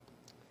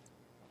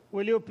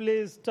Will you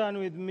please turn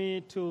with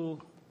me to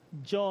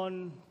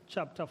John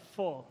chapter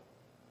 4?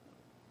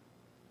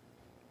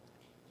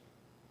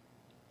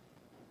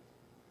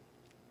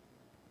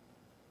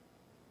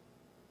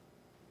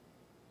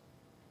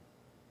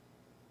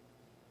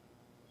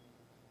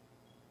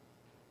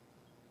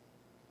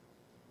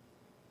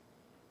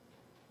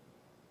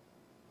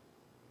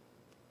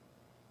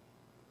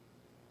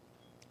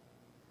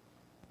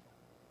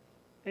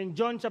 In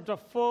John chapter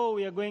 4,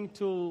 we are going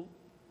to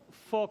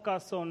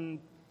focus on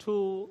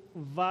two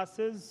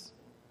verses,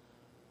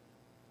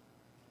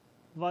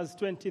 verse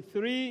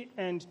 23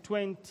 and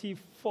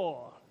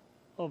 24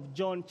 of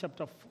John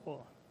chapter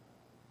 4.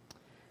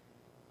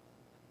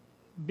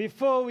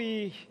 Before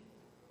we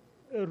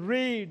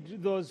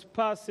read those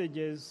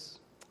passages,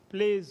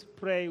 please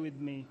pray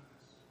with me.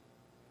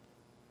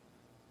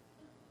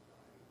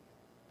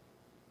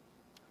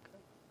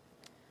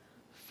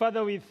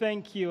 Father, we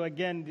thank you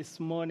again this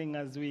morning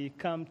as we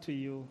come to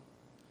you.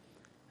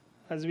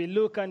 As we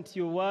look into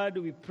your word,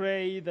 we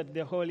pray that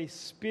the Holy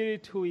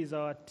Spirit, who is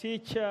our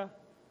teacher,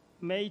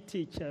 may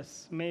teach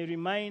us, may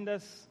remind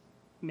us,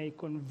 may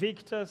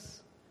convict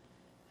us,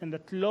 and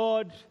that,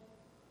 Lord,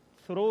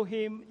 through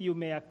him you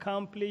may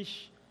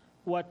accomplish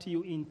what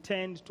you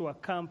intend to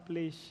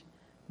accomplish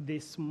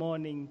this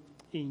morning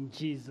in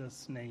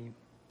Jesus' name.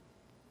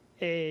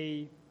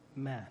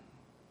 Amen.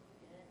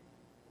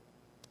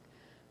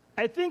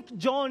 I think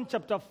John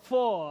chapter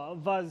 4,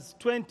 verse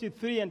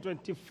 23 and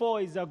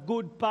 24 is a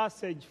good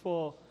passage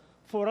for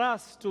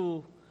us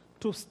to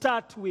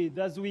start with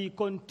as we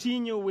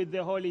continue with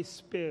the Holy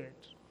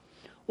Spirit.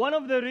 One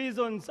of the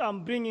reasons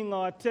I'm bringing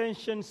our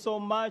attention so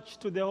much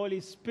to the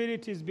Holy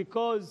Spirit is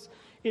because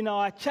in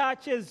our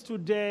churches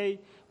today,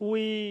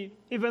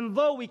 even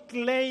though we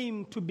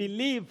claim to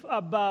believe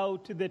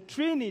about the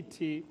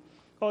Trinity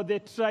or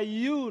the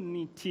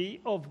triunity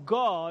of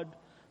God,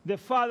 the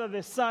Father,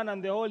 the Son,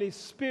 and the Holy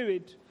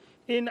Spirit,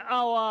 in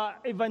our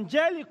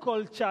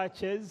evangelical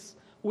churches,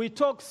 we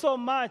talk so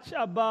much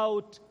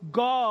about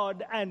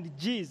God and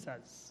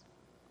Jesus.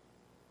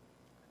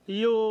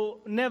 You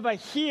never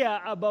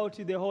hear about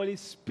the Holy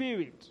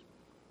Spirit.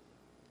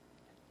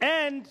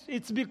 And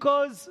it's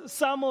because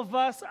some of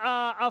us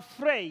are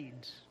afraid.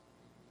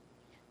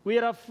 We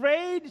are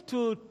afraid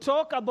to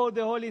talk about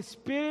the Holy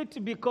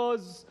Spirit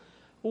because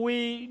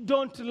we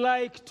don't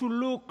like to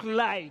look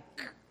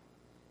like.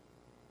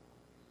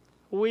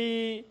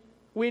 We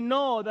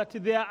know that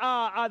there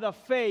are other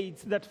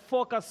faiths that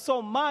focus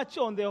so much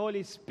on the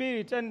Holy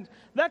Spirit, and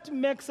that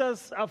makes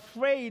us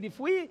afraid. If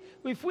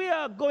we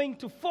are going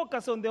to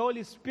focus on the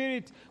Holy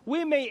Spirit,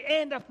 we may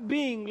end up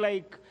being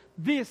like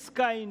this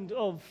kind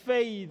of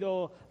faith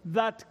or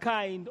that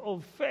kind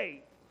of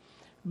faith.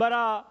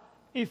 But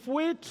if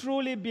we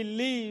truly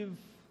believe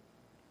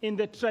in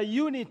the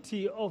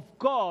triunity of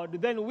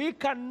God, then we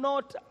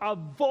cannot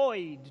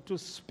avoid to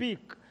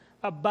speak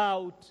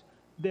about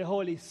the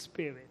Holy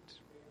Spirit.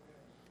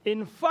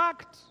 In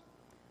fact,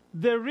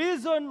 the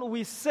reason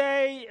we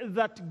say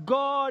that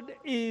God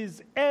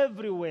is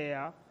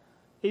everywhere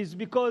is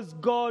because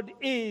God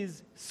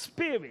is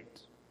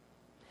Spirit.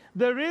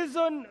 The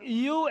reason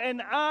you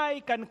and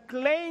I can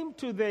claim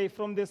today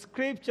from the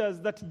scriptures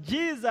that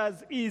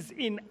Jesus is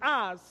in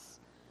us,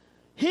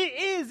 he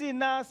is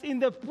in us in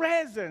the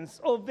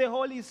presence of the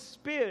Holy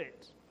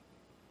Spirit.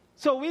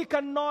 So we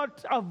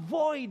cannot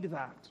avoid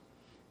that.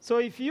 So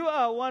if you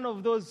are one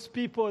of those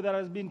people that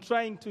has been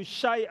trying to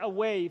shy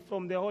away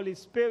from the Holy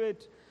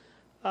Spirit,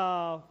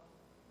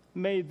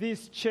 may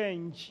this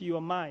change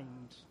your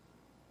mind.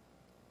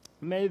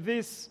 May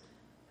this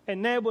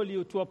enable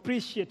you to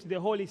appreciate the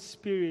Holy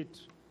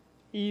Spirit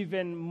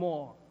even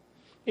more.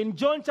 In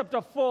John chapter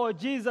 4,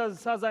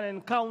 Jesus has an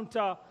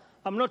encounter.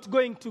 I'm not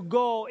going to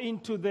go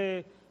into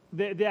the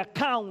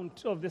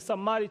account of the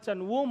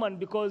Samaritan woman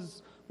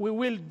because we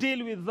will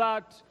deal with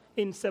that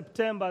in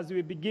September as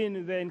we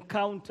begin the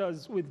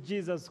encounters with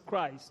Jesus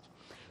Christ.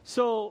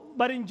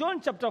 But in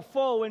John chapter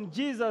 4, when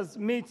Jesus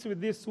meets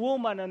with this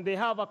woman and they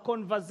have a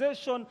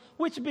conversation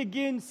which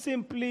begins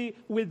simply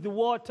with the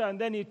water and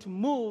then it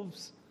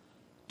moves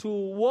to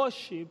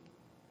worship,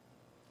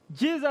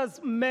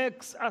 Jesus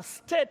makes a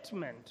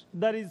statement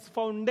that is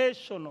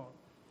foundational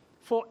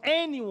for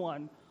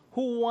anyone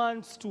who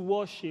wants to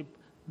worship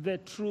the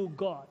true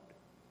God.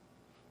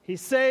 He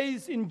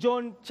says in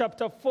John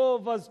chapter 4,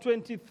 verse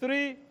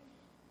 23,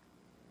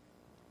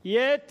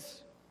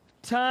 "Yet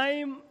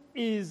time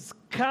is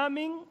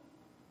coming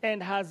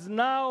and has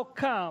now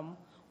come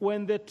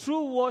when the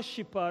true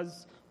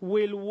worshipers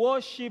will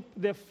worship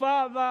the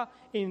Father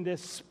in the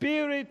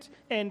Spirit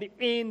and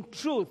in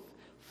truth,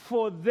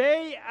 for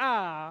they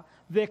are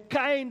the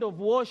kind of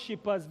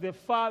worshipers the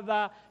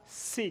Father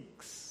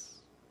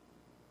seeks."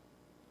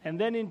 And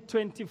then in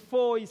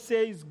 24, he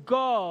says,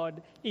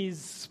 "God is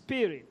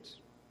Spirit.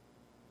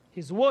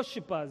 His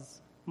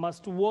worshipers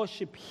must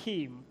worship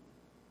him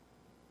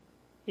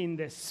in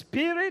the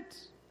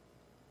Spirit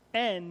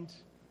and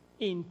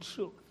in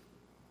truth."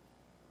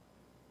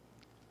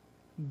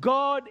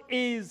 God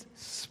is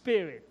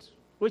Spirit,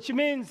 which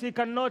means he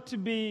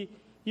cannot be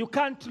You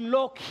can't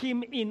lock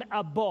him in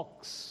a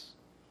box.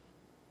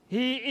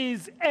 He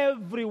is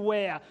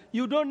everywhere.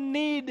 You don't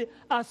need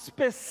a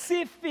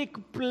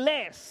specific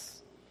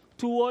place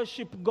to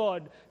worship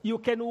God. You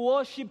can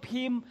worship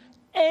him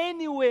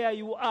anywhere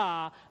you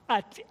are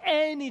at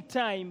any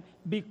time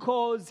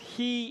because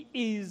he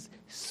is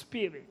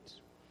spirit.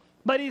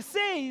 But he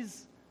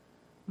says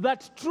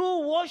that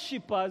true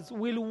worshipers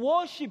will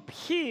worship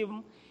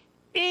him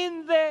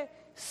in the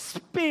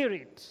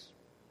spirit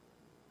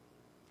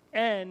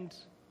and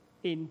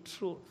in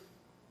truth.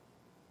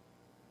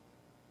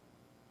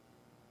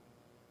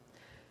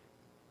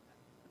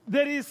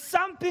 There is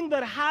something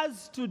that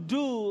has to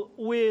do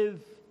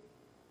with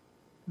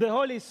the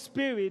Holy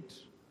Spirit,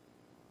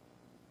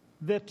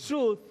 the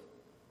truth,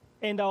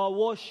 and our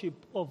worship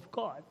of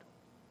God.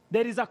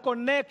 There is a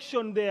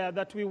connection there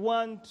that we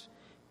want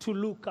to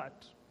look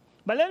at.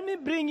 But let me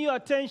bring your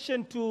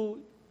attention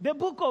to the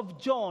book of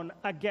John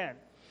again.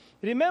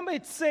 Remember,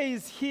 it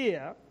says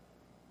here,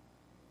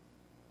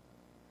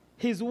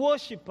 his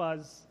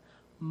worshippers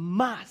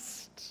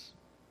must.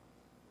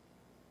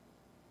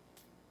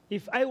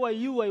 If I were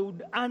you, I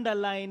would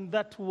underline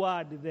that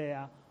word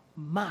there,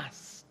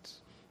 must.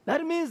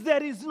 That means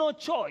there is no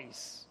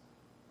choice.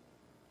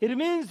 It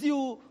means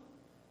you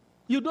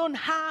don't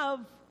have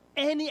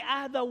any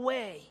other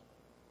way.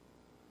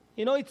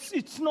 You know,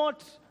 it's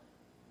not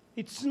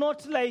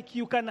like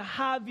you can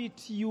have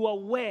it your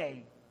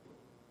way.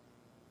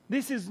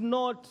 This is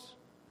not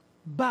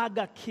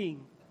Burger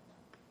King.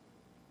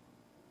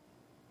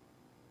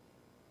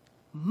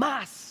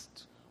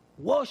 Must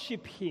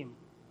worship him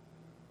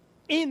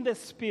in the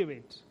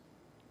spirit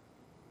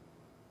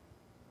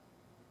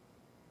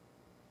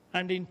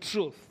and in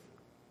truth.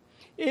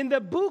 In the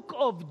book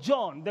of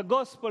John, the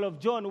Gospel of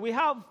John, we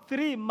have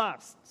 3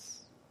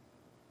 musts.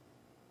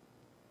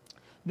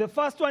 The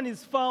first one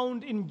is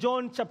found in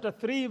John chapter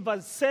 3,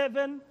 verse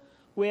 7,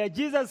 where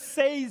Jesus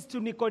says to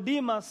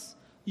Nicodemus,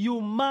 you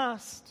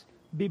must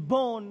be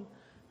born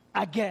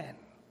again.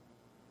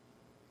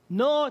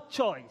 No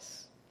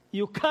choice.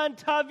 You can't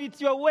have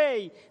it your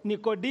way,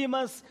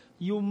 Nicodemus.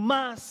 You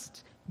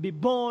must be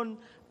born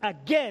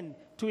again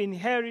to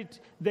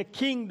inherit the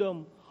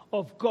kingdom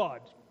of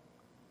God.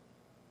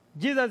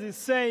 Jesus is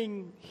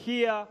saying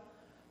here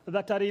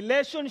that a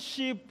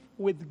relationship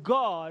with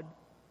God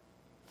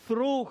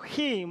through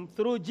him,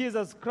 through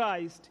Jesus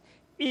Christ,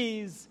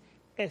 is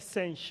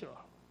essential.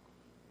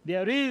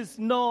 There is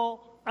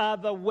no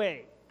other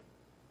way.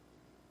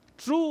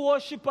 True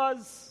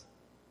worshipers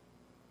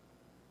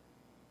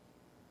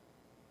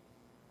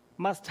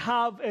must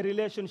have a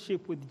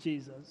relationship with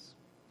Jesus.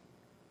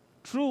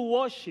 True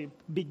worship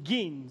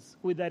begins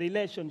with a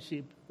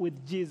relationship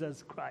with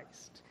Jesus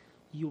Christ.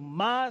 You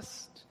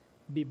must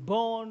be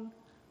born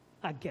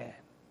again.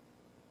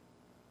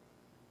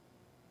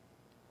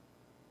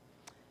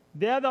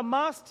 The other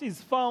must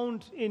is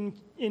found in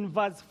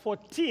verse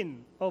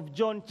 14 of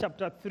John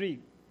chapter 3.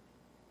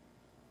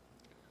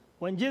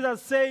 When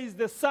Jesus says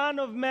the Son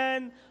of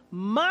Man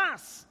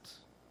must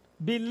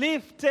be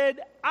lifted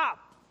up.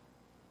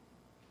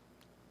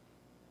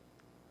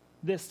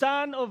 The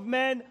Son of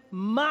Man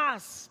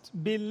must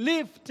be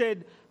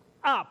lifted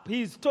up.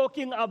 He's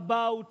talking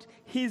about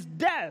his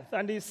death.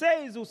 And he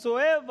says,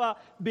 whosoever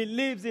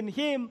believes in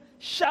him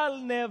shall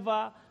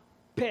never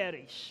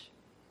perish.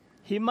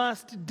 He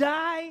must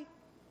die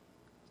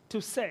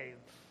to save.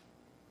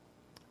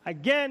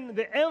 Again,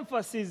 the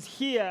emphasis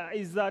here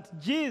is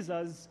that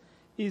Jesus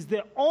is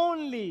the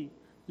only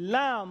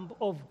Lamb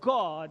of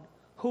God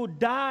who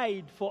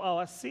died for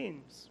our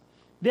sins.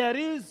 There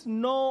is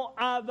no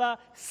other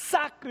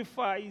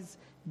sacrifice,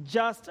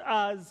 just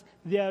as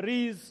there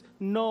is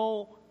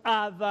no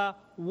other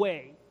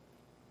way.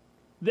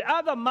 The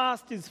other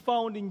must is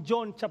found in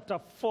John chapter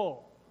 4,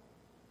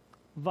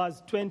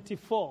 verse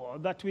 24,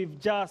 that we've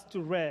just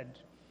read.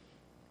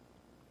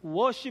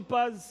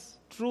 Worshippers,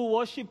 true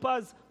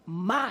worshippers,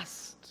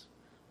 must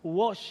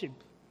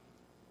worship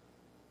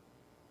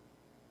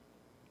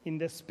in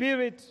the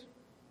spirit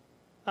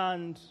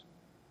and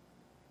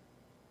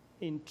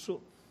in truth.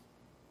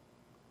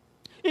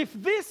 If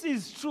this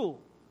is true,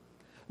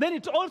 then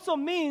it also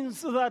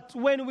means that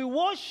when we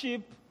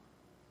worship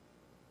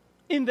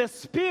in the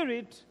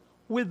spirit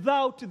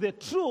without the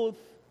truth,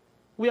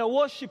 we are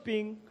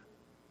worshiping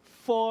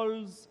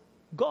false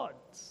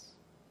gods.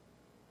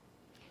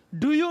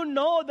 Do you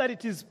know that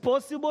it is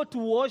possible to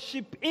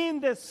worship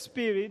in the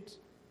spirit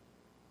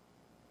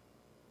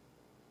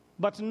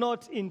but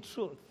not in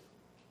truth?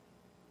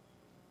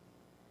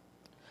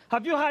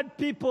 Have you heard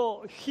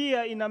people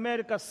here in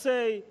America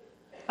say,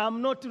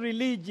 I'm not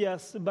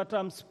religious, but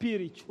I'm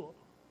spiritual?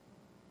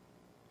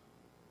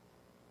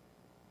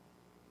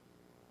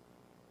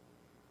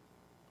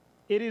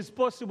 It is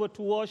possible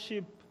to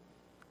worship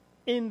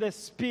in the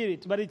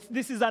spirit, but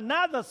this is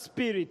another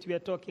spirit we are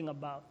talking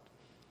about,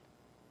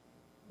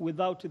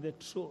 without the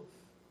truth.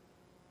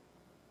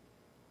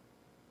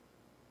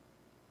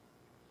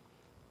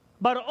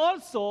 But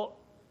also,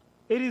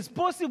 it is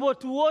possible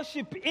to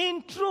worship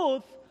in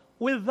truth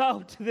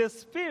without the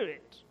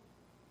spirit.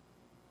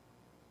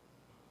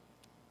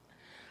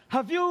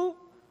 Have you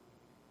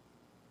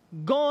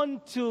gone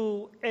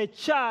to a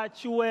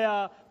church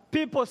where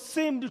people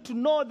seemed to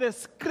know the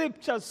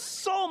scriptures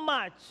so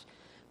much,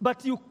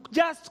 but you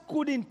just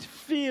couldn't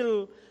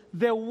feel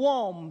the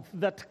warmth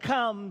that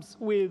comes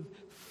with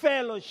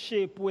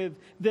fellowship with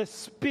the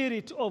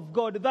Spirit of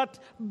God? That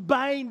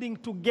binding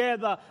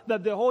together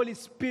that the Holy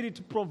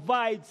Spirit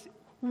provides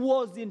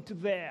wasn't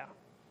there.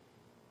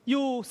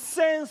 You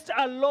sensed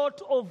a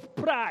lot of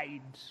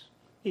pride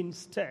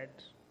instead.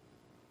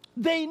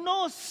 They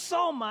know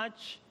so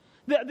much.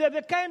 They're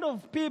the kind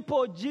of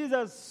people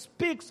Jesus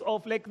speaks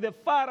of, like the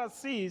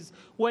Pharisees,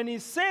 when he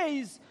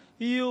says,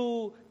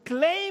 you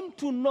claim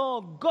to know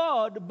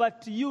God,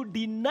 but you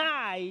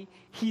deny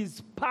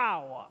his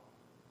power.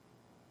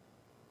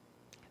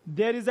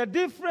 There is a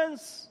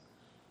difference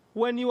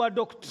when you are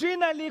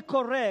doctrinally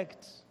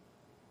correct,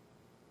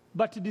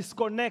 but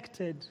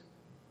disconnected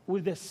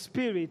with the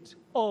spirit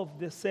of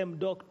the same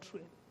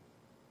doctrine.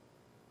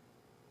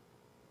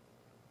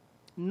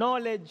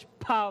 Knowledge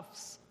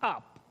puffs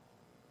up.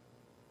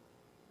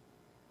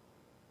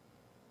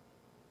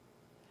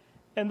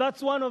 And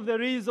that's one of the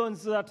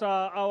reasons that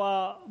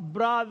our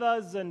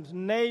brothers and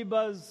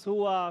neighbors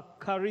who are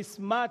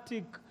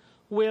charismatic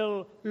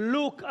will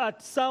look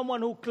at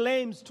someone who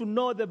claims to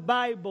know the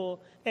Bible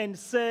and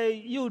say,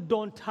 you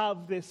don't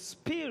have the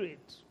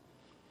Spirit.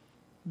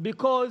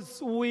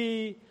 Because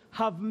we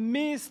have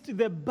missed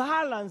the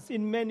balance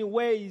in many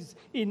ways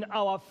in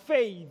our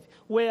faith,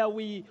 where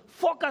we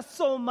focus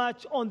so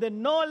much on the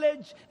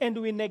knowledge and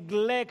we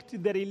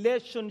neglect the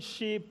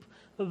relationship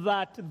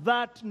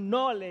that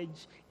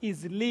knowledge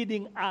is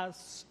leading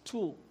us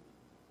to.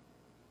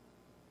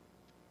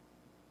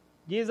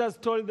 Jesus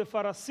told the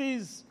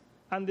Pharisees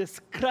and the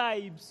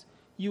scribes,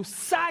 you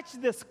search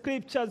the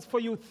scriptures for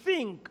you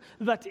think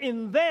that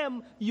in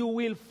them you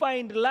will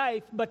find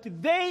life, but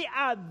they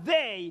are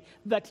they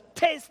that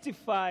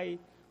testify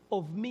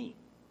of me.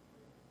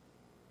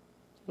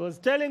 He was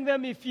telling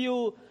them, if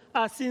you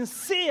are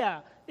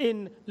sincere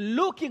in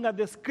looking at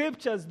the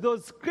scriptures,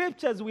 those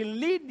scriptures will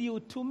lead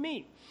you to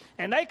me.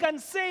 And I can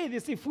say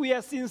this, if we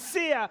are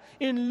sincere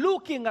in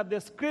looking at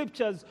the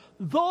scriptures,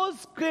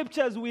 those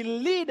scriptures will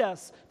lead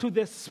us to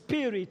the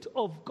Spirit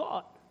of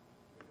God.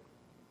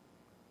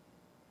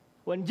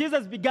 When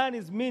Jesus began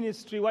his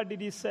ministry, what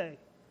did he say?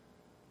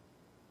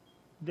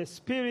 The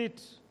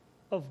Spirit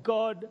of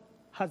God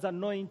has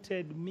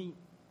anointed me.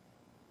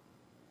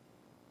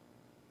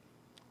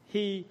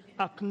 He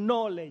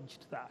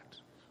acknowledged that.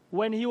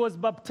 When he was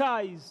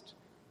baptized,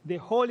 the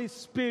Holy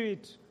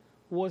Spirit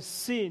was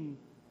seen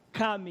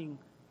coming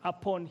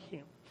upon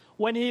him.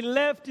 When he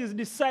left his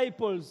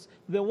disciples,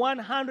 the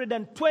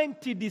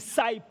 120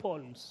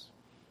 disciples,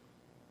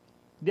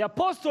 the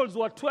apostles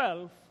were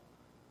 12,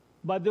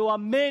 but there were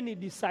many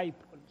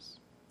disciples.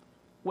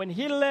 When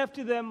he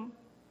left them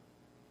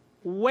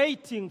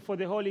waiting for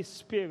the Holy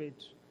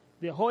Spirit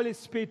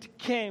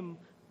came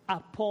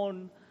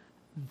upon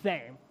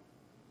them.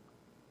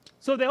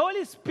 So the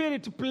Holy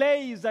Spirit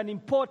plays an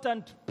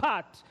important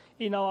part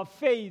in our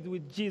faith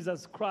with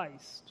Jesus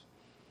Christ.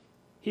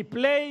 He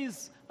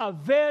plays a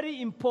very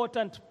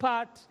important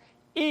part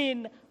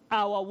in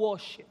our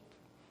worship.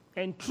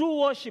 And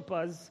true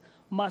worshipers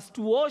must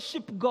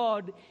worship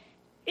God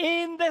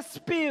in the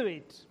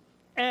Spirit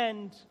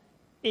and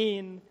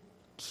in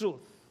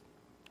truth.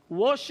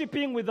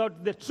 Worshiping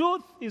without the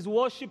truth is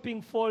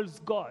worshiping false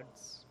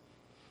gods.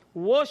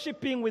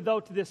 Worshiping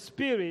without the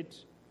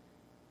Spirit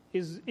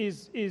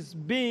is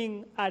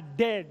being a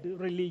dead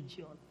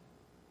religion.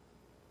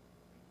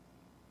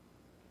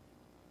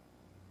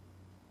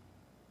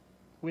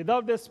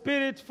 Without the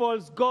Spirit,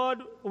 false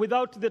God.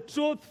 Without the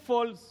truth,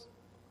 false.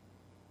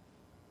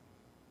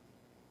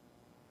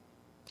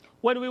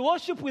 When we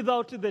worship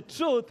without the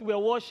truth, we are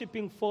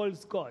worshiping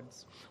false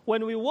gods.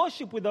 When we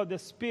worship without the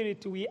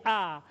Spirit, we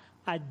are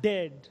a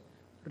dead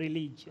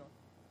religion.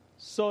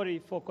 Sorry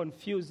for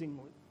confusing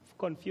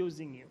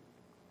you.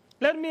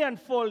 Let me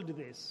unfold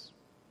this.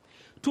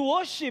 To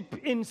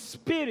worship in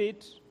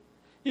spirit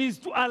is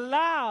to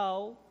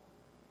allow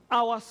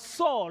our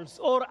souls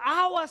or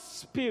our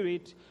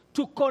spirit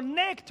to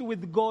connect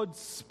with God's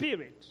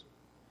Spirit.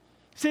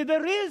 See, the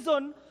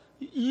reason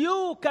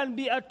you can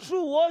be a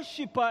true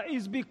worshiper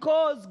is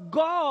because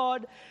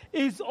God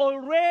is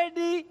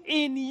already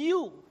in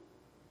you.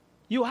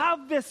 You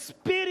have the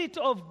Spirit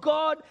of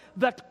God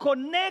that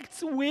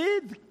connects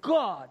with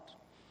God.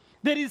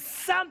 There is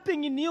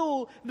something in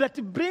you that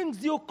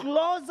brings you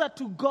closer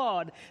to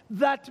God,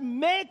 that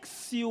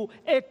makes you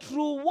a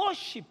true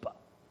worshiper.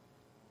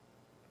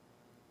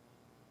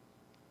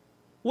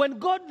 When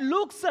God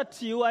looks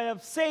at you, I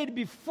have said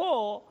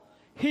before,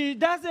 he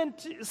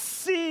doesn't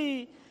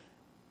see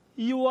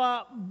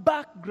your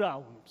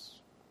background.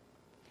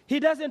 He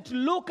doesn't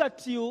look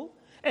at you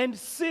and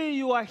see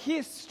your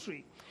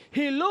history.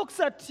 He looks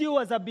at you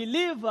as a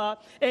believer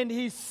and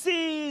he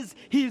sees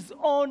his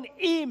own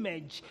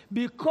image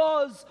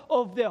because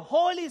of the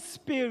Holy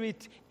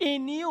Spirit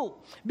in you,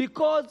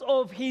 because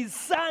of his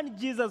Son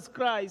Jesus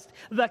Christ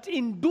that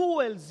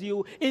indwells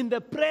you in the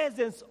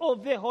presence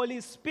of the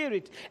Holy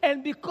Spirit.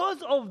 And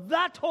because of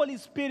that Holy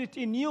Spirit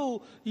in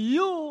you,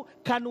 you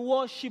can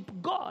worship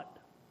God.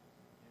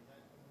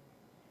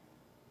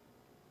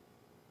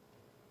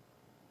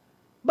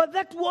 But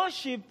that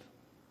worship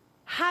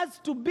has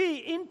to be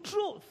in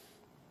truth.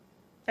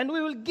 And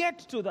we will get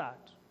to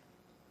that.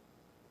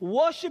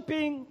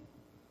 Worshipping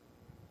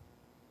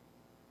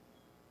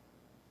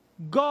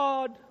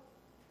God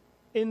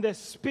in the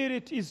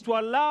Spirit is to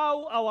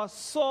allow our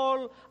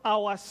soul,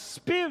 our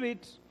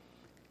spirit,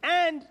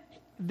 and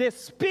the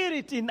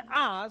Spirit in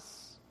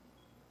us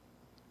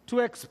to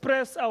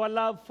express our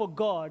love for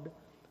God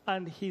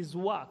and his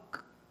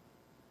work.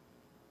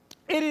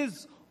 It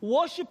is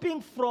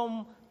worshiping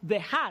from the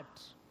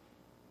heart,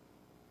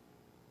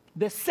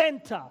 the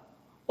center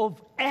of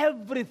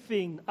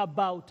everything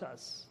about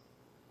us.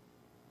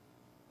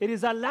 It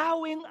is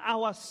allowing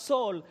our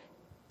soul,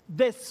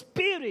 the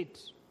Spirit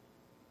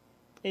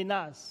in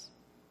us,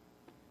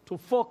 to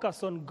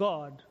focus on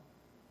God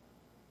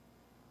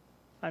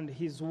and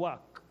his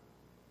work.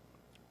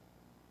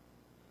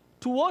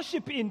 To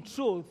worship in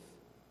truth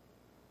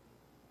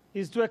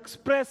is to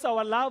express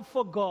our love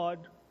for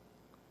God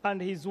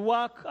and his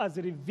work as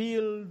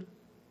revealed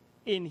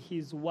in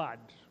his word.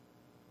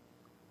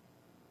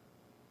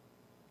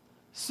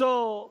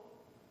 So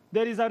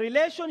there is a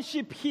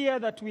relationship here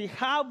that we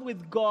have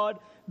with God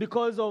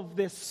because of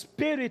the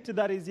Spirit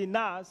that is in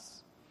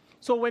us.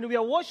 So when we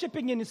are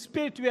worshiping in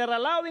spirit, we are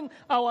allowing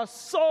our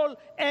soul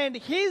and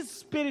his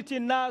Spirit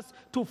in us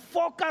to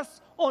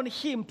focus on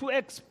him, to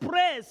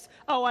express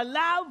our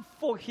love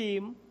for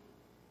him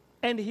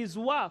and his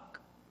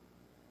work.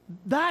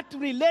 That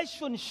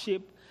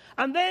relationship.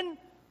 And then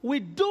we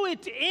do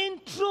it in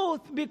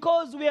truth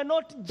because we are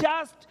not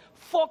just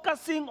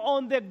focusing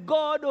on the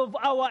God of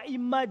our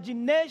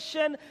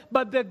imagination,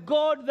 but the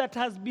God that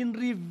has been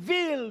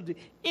revealed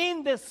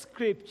in the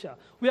Scripture.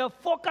 We are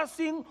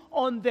focusing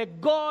on the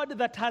God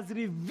that has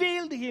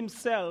revealed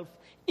himself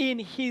in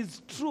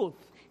his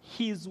truth,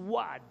 his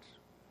word.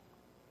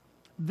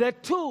 The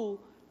two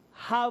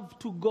have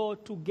to go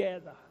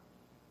together.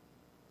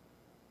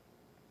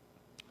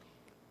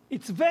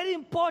 It's very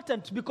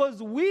important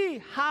because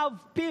we have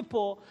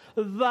people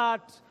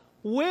that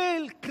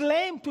will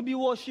claim to be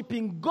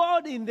worshiping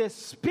God in the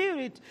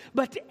Spirit,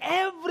 but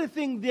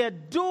everything they're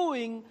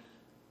doing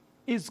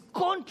is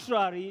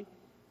contrary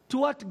to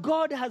what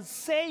God has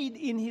said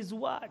in his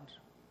word.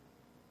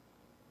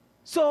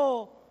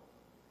 So,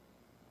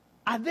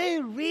 are they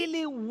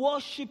really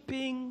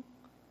worshiping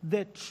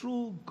the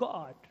true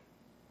God?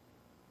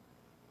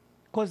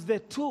 Because the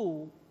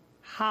two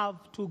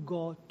have to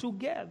go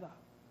together.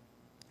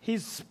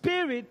 His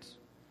Spirit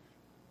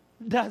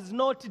does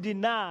not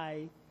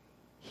deny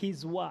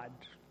his word.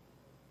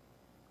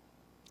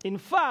 In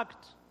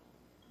fact,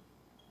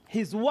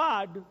 his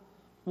word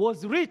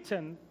was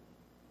written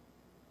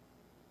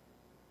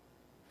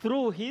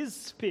through his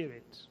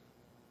Spirit.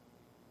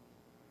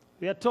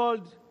 We are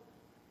told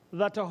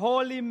that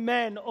holy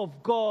men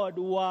of God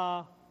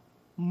were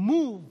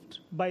moved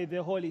by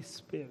the Holy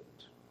Spirit.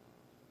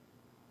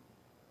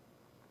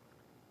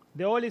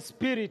 The Holy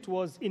Spirit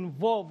was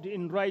involved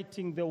in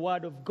writing the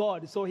Word of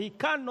God, so he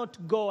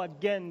cannot go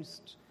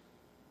against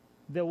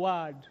the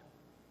Word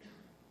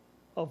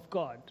of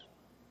God.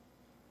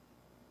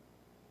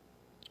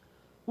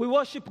 We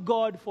worship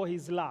God for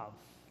his love.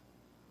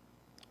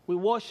 We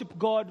worship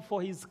God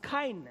for his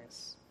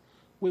kindness.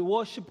 We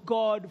worship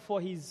God for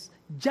his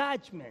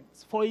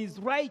judgments, for his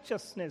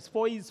righteousness,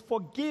 for his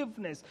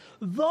forgiveness.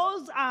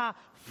 Those are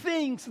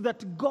things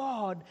that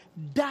God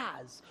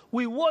does.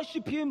 We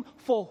worship him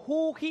for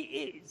who he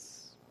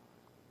is.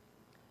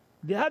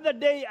 The other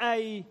day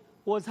I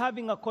was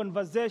having a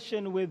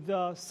conversation with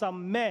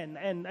some men,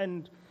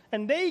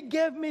 and they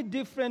gave me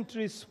different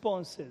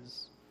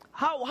responses.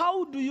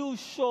 How do you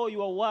show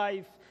your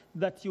wife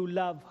that you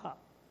love her?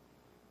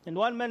 And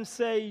one man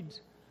said,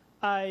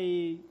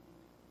 I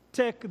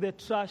take the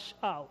trash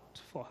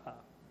out for her.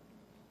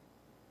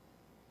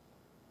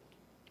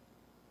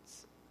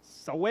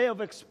 It's a way of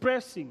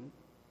expressing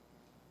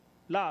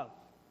love.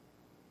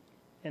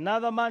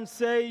 Another man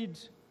said,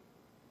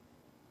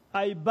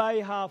 I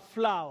buy her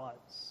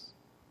flowers.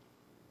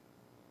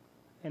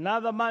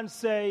 Another man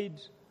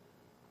said,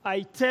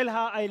 I tell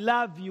her I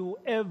love you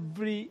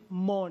every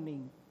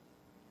morning.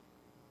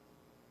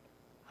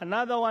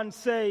 Another one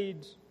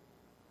said,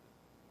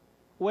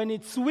 when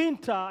it's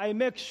winter, I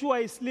make sure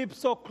I sleep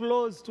so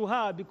close to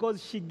her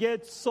because she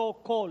gets so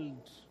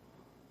cold.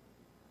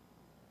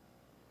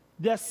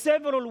 There are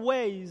several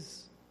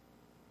ways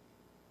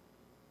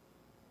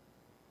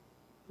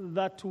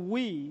that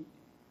we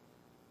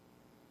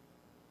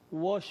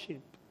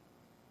worship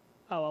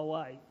our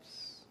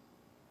wives.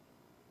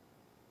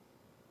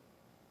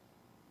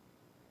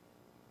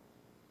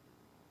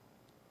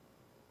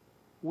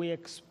 We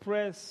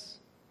express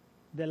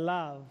the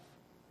love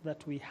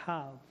that we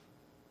have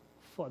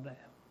for them.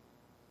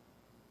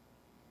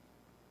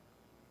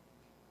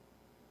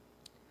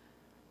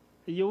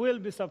 You will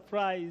be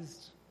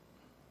surprised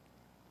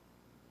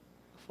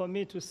for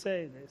me to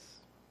say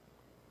this.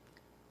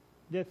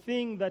 The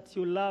thing that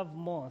you love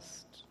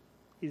most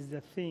is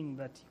the thing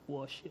that you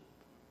worship.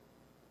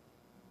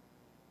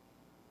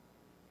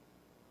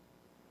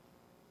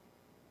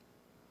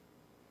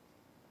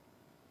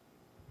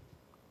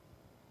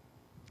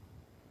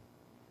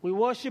 We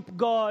worship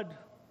God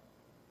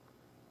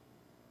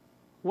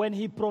when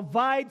He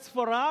provides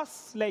for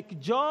us, like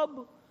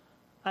Job,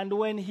 and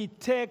when He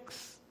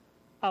takes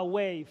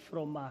away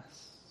from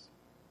us.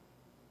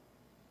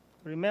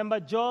 Remember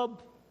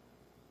Job,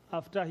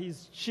 after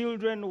his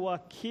children were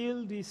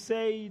killed, he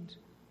said,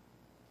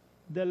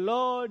 "The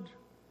Lord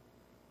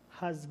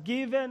has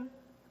given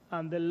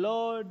and the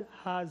Lord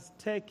has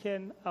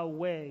taken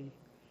away,"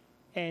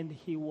 and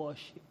he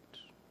worshipped.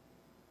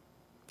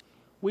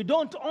 We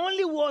don't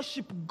only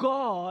worship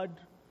God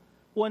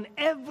when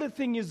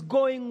everything is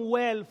going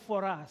well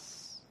for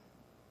us.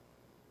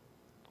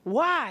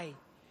 Why?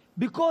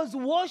 Because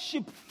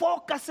worship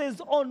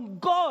focuses on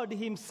God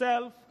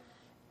Himself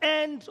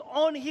and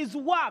on His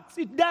works.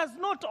 It does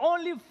not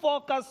only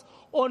focus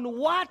on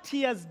what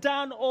He has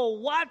done or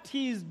what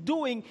He is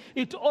doing,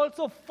 it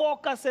also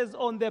focuses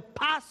on the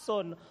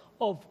person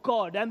of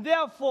God. And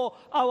therefore,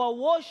 our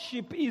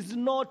worship is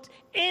not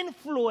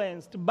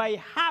influenced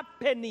by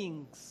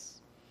happenings.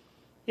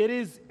 It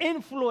is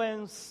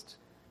influenced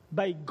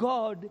by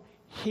God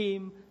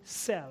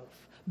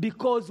Himself.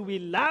 Because we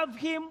love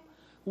Him,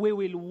 we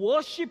will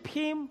worship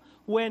Him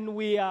when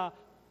we are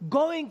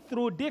going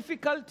through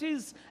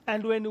difficulties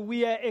and when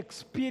we are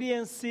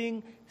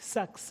experiencing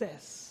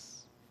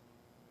success.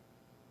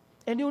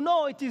 And you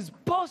know it is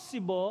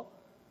possible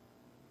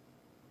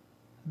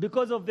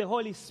because of the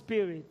Holy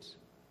Spirit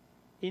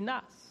in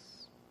us.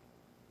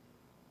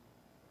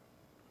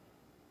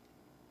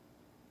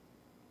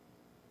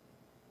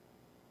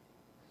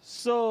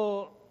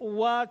 So,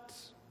 what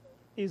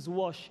is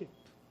worship?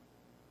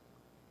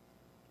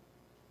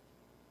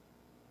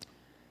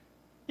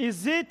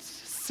 Is it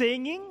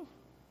singing?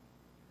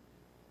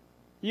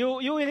 You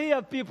will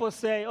hear people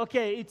say,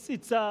 okay,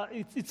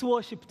 it's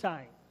worship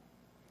time.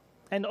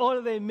 And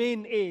all they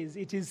mean is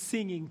it is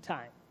singing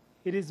time.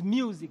 It is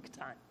music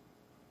time.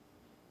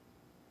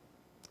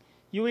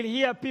 You will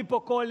hear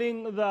people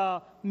calling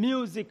the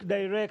music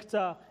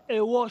director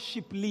a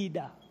worship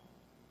leader.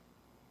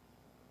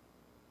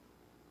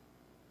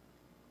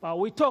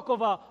 We talk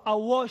of a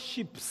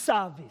worship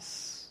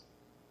service.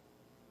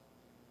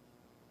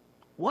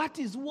 What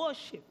is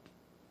worship?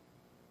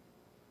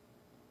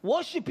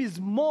 Worship is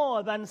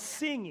more than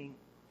singing.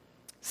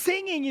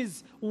 Singing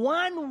is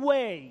one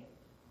way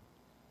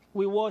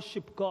we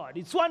worship God.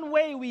 It's one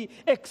way we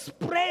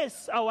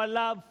express our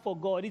love for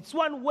God. It's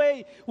one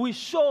way we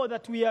show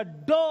that we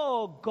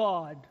adore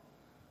God.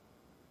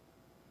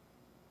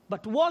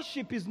 But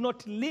worship is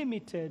not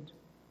limited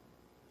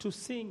to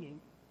singing.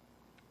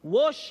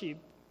 Worship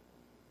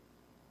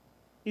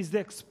is the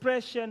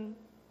expression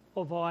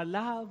of our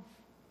love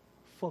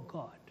for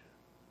God.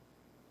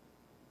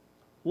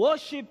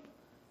 Worship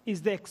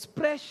is the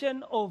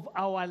expression of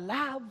our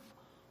love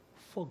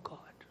for God.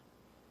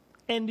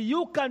 And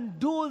you can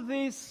do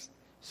this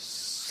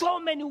so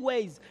many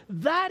ways.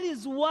 That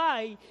is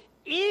why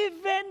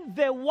even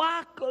the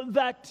work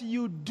that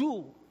you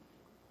do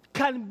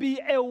can be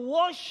a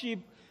worship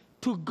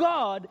to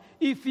God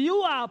if you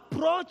are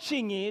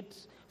approaching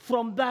it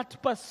from that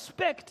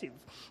perspective.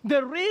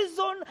 The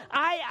reason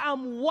I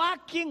am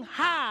working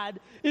hard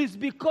is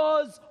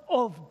because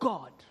of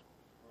God.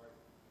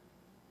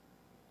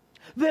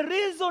 The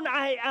reason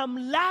I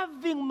am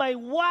loving my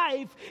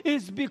wife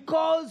is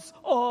because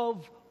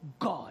of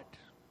God.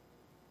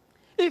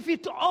 If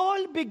it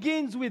all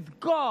begins with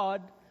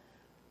God,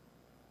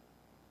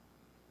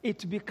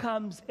 it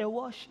becomes a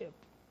worship.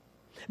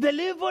 The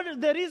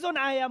reason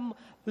I am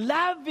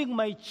loving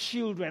my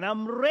children,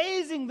 I'm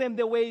raising them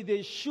the way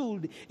they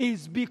should,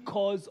 is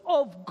because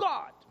of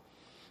God.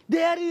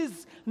 There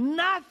is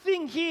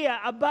nothing here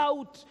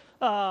about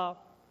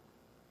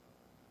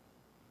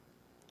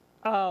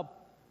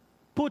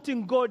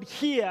putting God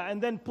here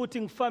and then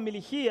putting family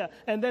here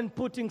and then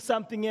putting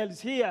something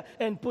else here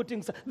and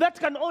that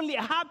can only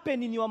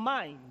happen in your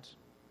mind.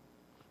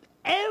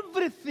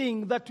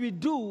 Everything that we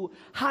do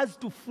has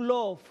to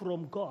flow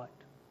from God.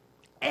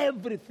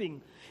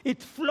 Everything.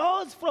 It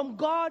flows from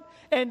God,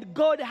 and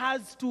God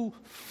has to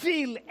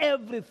fill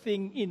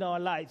everything in our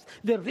lives.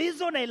 The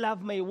reason I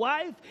love my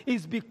wife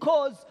is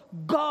because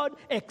God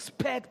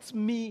expects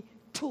me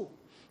to.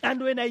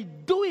 And when I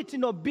do it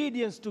in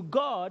obedience to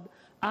God,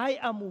 I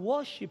am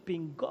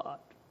worshiping God.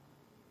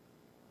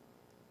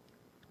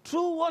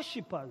 True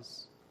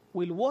worshipers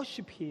will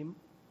worship Him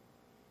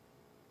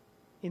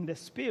in the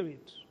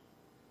Spirit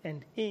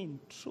and in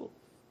truth.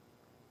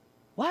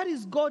 What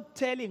is God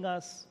telling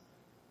us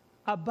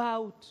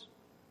about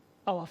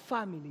our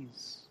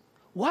families?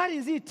 What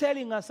is He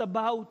telling us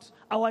about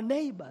our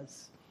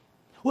neighbors?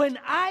 when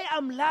I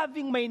am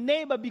loving my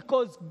neighbor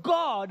because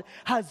God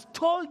has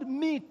told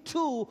me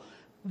to,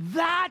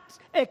 that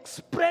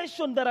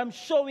expression that I'm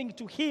showing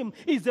to him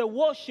is a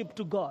worship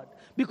to God.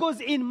 Because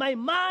in my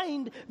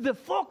mind, the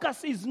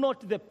focus is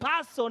not the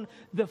person,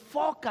 the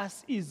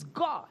focus is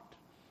God.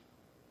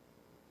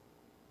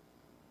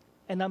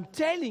 And I'm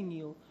telling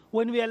you,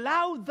 when we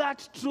allow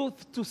that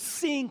truth to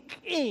sink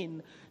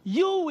in,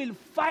 you will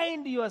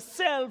find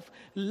yourself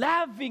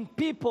loving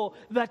people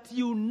that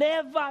you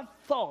never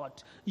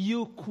thought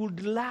you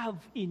could love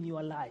in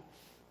your life.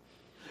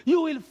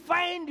 You will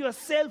find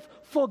yourself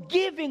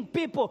forgiving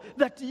people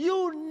that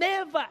you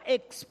never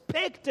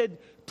expected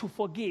to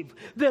forgive.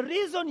 The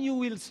reason you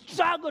will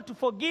struggle to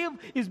forgive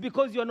is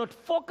because you're not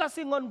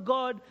focusing on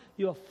God,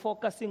 you're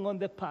focusing on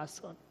the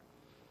person.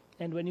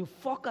 And when you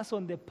focus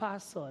on the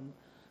person,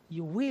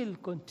 you will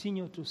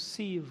continue to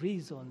see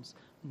reasons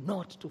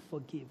not to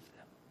forgive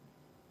them.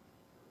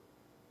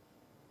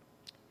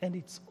 And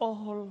it's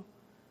all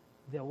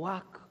the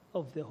work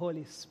of the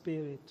Holy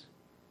Spirit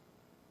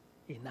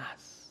in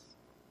us.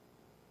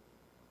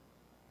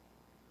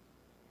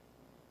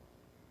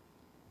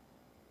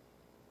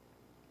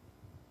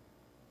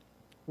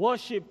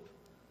 Worship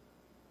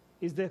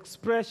is the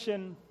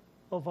expression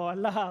of our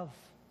love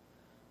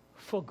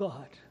for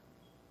God.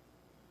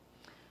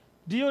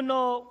 Do you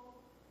know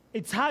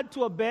it's hard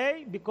to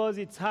obey because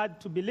it's hard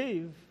to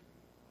believe,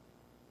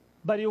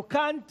 but you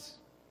can't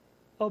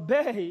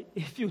obey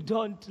if you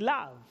don't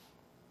love.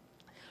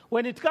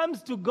 When it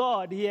comes to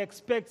God, he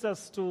expects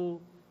us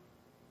to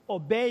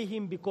obey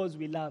him because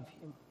we love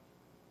him.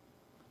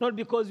 Not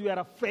because we are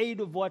afraid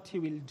of what he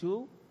will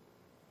do.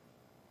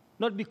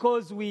 Not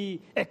because we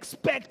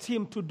expect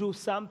him to do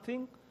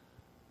something,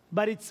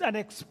 but it's an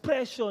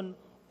expression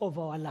of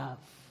our love.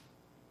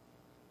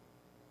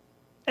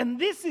 And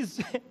this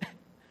is,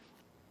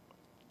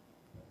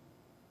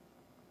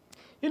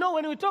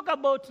 when we talk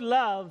about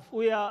love,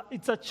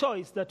 it's a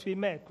choice that we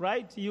make,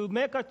 right? You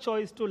make a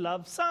choice to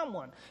love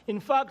someone.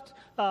 In fact,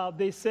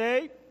 they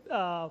say,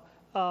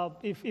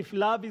 if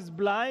love is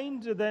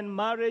blind, then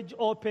marriage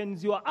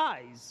opens your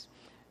eyes.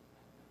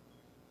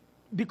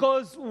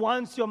 Because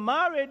once you're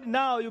married,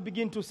 now you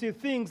begin to see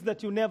things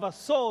that you never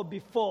saw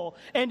before.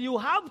 And you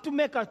have to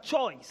make a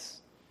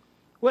choice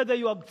whether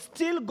you are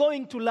still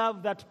going to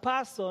love that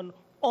person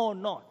or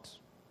not.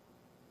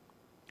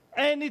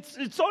 And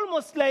it's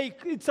almost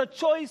like it's a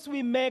choice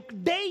we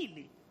make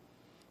daily.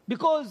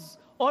 Because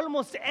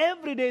almost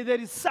every day there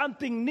is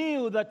something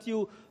new that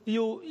you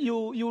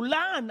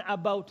learn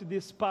about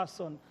this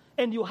person.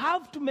 And you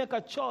have to make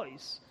a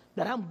choice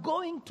that I'm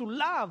going to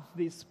love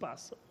this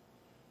person.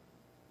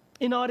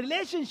 In our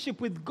relationship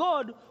with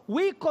God,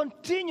 we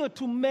continue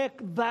to make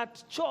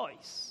that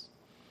choice.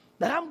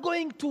 That I'm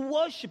going to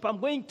worship, I'm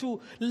going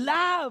to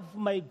love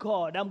my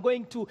God. I'm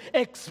going to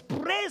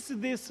express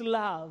this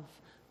love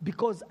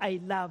because I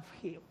love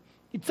him.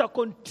 It's a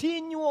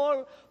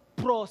continual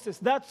process.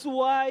 That's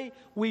why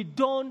we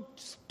don't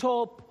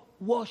stop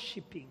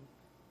worshiping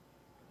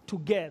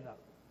together.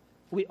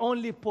 We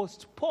only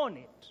postpone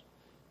it.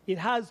 It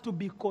has to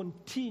be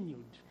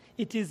continued.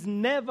 It is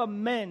never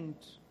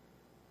meant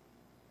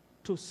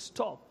to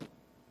stop.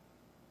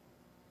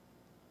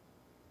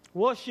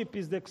 Worship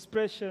is the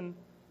expression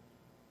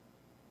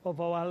of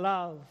our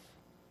love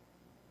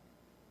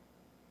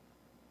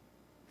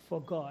for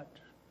God.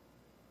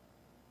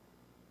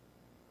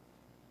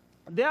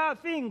 There are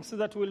things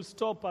that will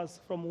stop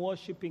us from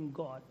worshiping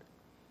God,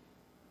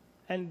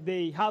 and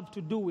they have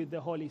to do with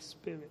the Holy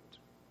Spirit.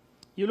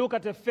 You look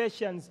at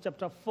Ephesians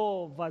chapter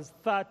 4, verse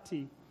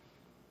 30.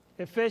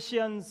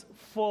 Ephesians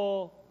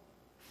 4,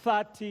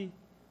 30.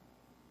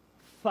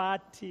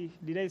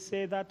 Did I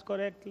say that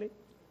correctly?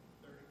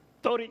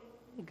 30.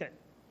 Okay.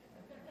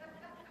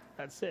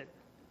 That's it.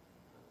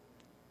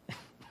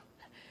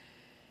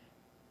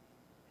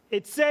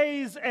 It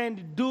says,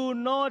 and do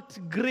not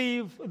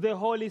grieve the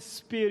Holy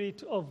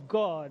Spirit of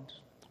God,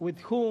 with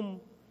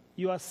whom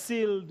you are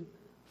sealed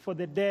for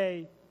the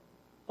day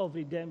of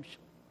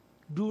redemption.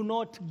 Do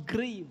not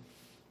grieve.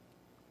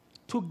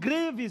 To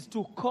grieve is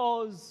to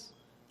cause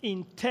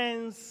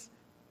intense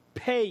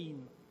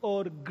pain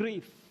or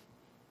grief.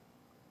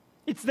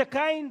 It's the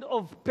kind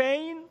of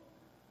pain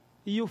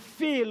you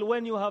feel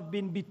when you have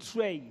been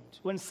betrayed,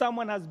 when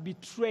someone has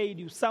betrayed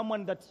you,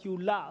 someone that you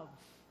love.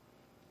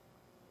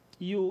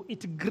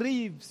 It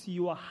grieves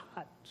your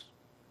heart.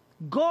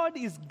 God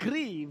is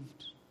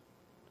grieved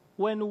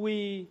when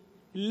we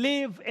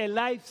live a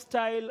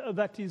lifestyle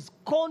that is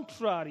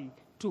contrary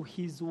to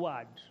his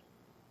word.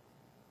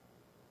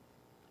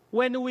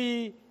 When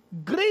we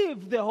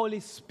grieve the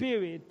Holy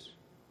Spirit,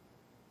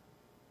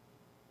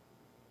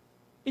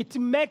 it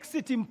makes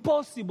it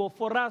impossible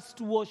for us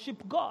to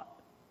worship God.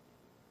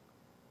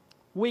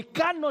 We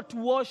cannot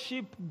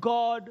worship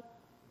God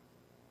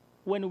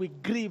when we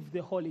grieve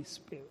the Holy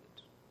Spirit.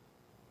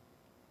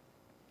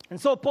 And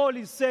so Paul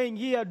is saying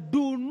here,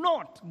 do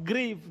not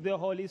grieve the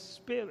Holy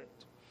Spirit.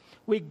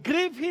 We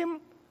grieve him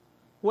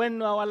when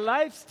our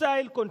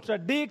lifestyle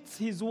contradicts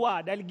his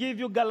word. I'll give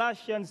you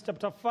Galatians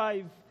chapter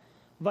 5,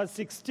 verse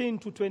 16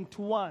 to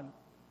 21.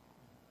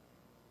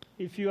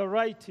 If you are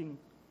writing,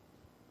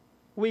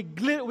 we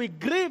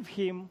grieve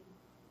him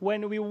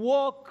when we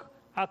walk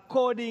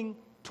according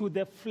to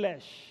the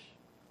flesh.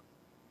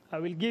 I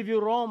will give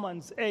you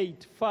Romans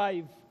 8,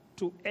 5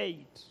 to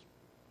 8.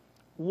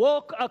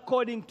 Walk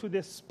according to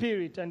the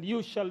Spirit, and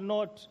you shall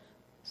not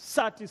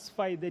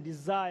satisfy the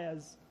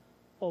desires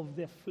of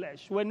the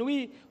flesh. When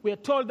we are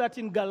told that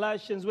in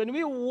Galatians, when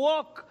we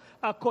walk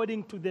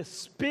according to the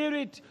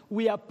Spirit,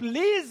 we are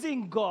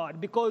pleasing God,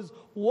 because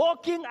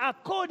walking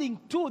according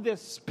to the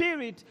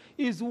Spirit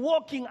is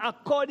walking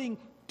according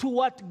to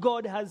what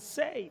God has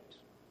said.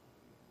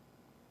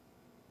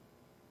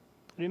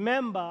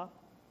 Remember,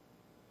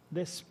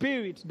 the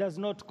Spirit does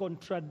not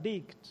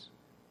contradict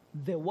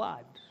the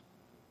Word.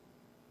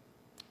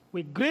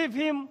 We grieve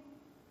him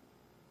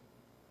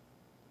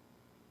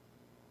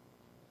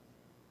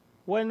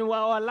when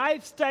our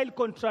lifestyle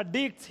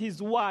contradicts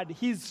his word,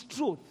 his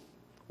truth.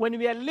 When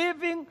we are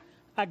living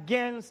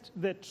against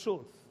the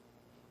truth.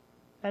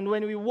 And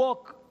when we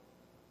walk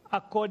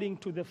according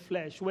to the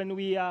flesh. When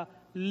we are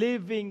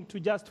living to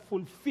just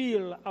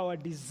fulfill our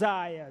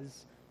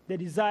desires. The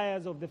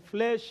desires of the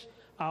flesh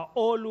are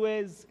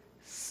always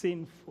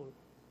sinful.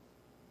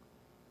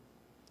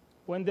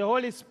 When the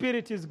Holy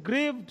Spirit is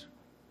grieved,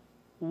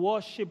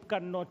 worship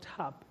cannot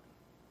happen.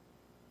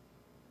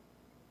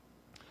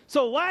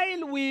 So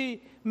while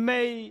we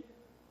may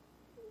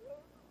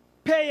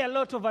pay a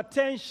lot of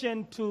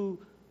attention to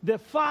the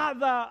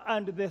Father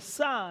and the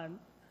Son,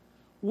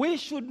 we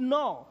should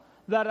know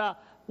that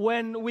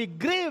when we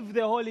grieve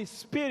the Holy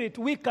Spirit,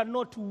 we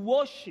cannot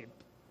worship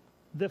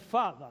the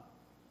Father,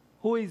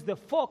 who is the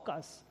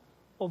focus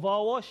of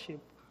our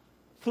worship,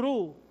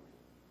 through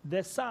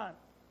the Son.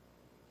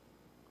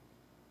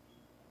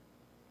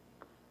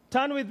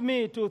 Turn with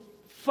me to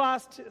 1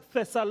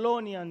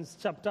 Thessalonians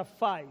chapter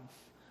 5.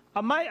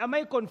 Am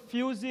I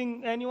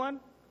confusing anyone?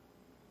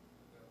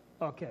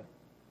 Okay.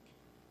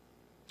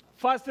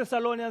 1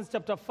 Thessalonians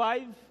chapter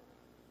 5,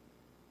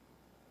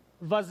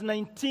 verse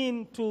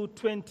 19 to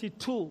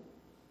 22.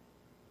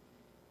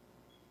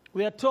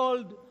 We are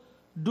told,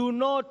 do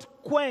not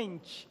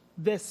quench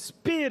the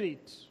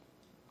Spirit.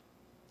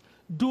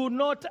 Do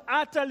not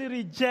utterly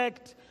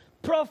reject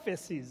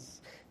prophecies,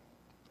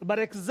 but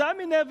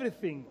examine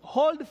everything.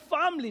 Hold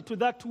firmly to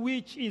that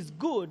which is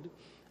good.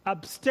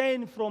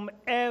 Abstain from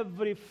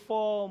every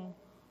form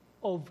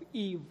of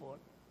evil.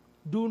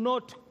 Do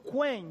not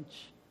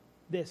quench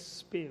the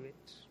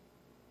Spirit.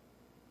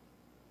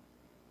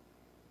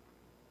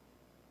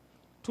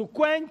 To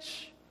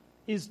quench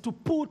is to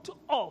put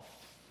off,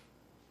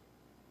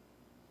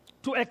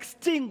 to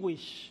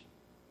extinguish.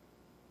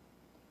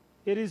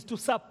 It is to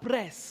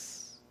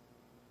suppress.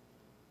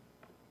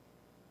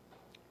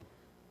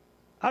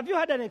 Have you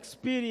had an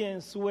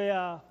experience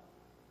where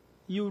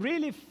you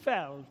really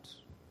felt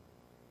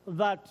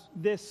that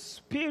the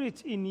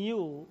Spirit in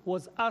you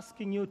was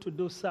asking you to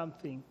do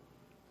something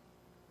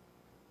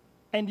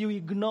and you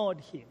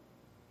ignored him?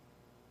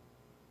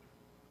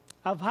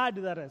 I've had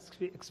that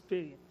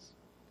experience.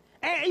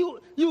 And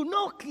you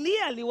know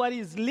clearly what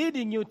he's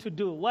leading you to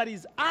do, what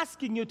he's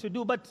asking you to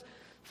do, but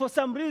for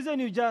some reason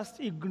you just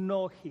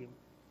ignore him.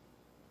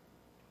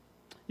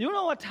 You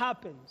know what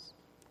happens?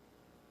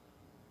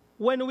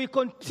 When we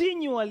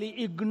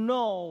continually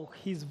ignore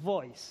his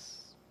voice,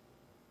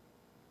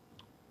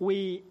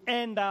 we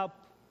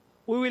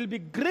will be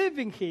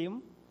grieving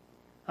him,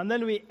 and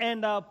then we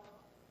end up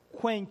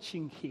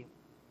quenching him.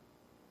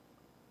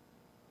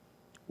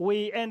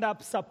 We end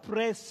up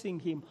suppressing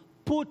him,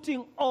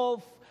 putting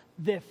off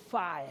the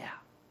fire.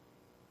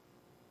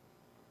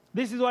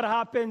 This is what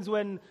happens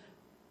when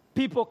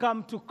people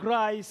come to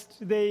Christ.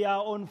 They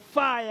are on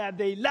fire.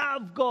 They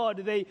love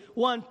God. They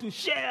want to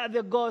share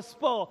the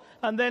gospel.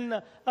 And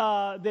then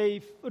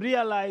they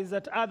realize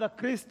that other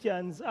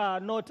Christians are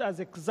not as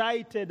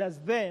excited as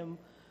them.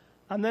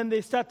 And then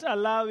they start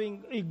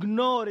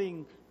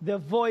ignoring the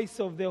voice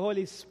of the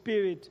Holy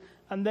Spirit.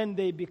 And then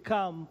they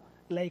become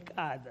like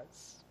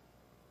others.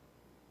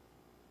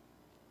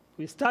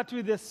 We start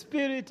with the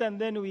Spirit and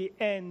then we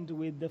end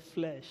with the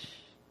flesh.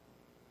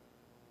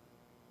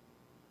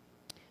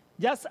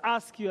 Just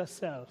ask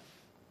yourself,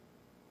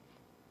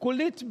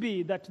 could it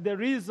be that the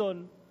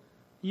reason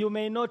you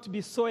may not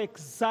be so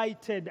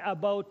excited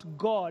about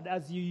God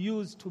as you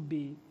used to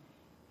be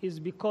is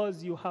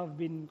because you have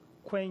been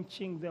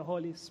quenching the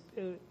Holy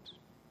Spirit?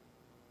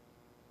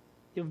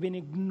 You've been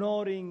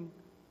ignoring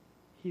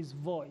his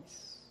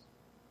voice.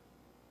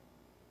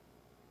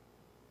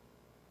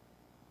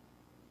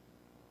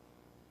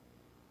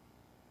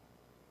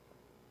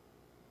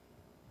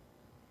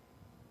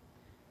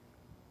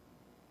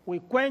 We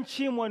quench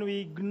him when we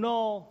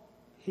ignore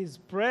his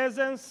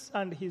presence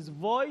and his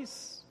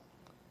voice.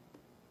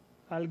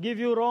 I'll give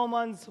you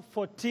Romans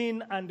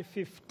 14 and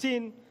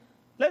 15.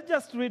 Let's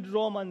just read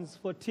Romans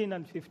 14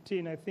 and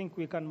 15. I think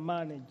we can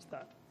manage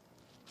that.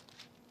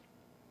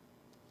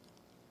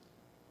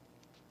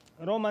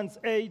 Romans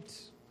 8,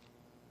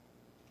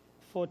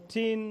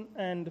 14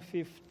 and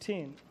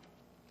 15.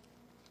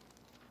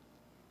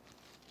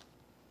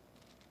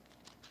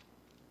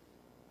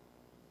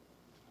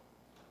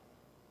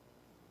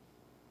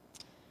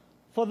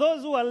 For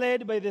those who are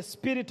led by the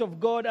Spirit of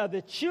God are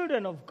the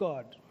children of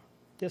God.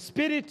 The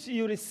Spirit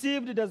you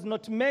received does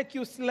not make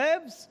you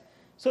slaves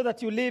so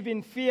that you live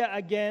in fear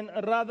again.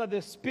 Rather,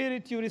 the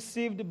Spirit you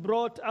received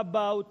brought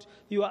about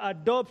your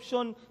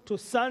adoption to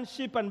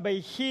sonship, and by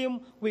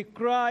Him we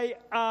cry,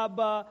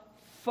 Abba,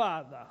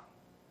 Father.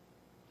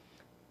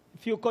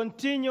 If you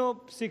continue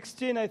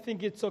 16, I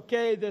think it's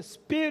okay. The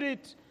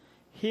Spirit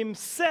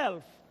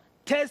Himself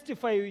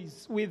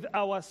testifies with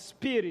our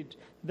spirit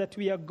that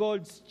we are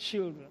God's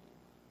children.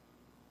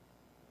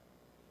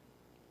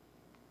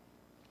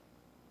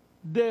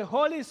 The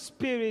Holy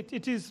Spirit,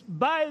 it is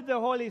by the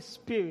Holy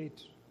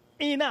Spirit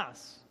in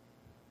us,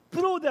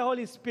 through the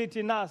Holy Spirit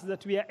in us,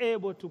 that we are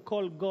able to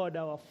call God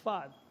our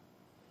Father.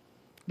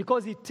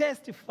 Because He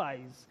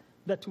testifies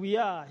that we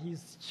are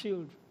His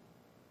children.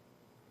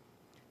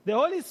 The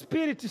Holy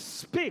Spirit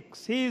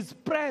speaks. He is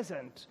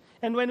present.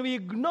 And when we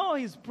ignore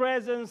His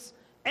presence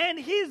and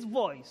His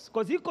voice,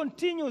 because He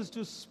continues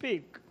to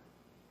speak,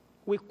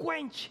 we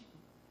quench Him.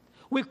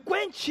 We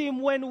quench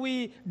Him when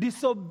we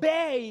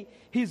disobey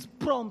His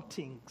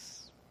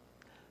promptings.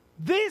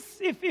 This,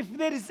 if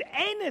there is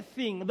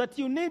anything that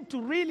you need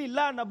to really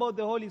learn about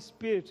the Holy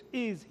Spirit,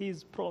 is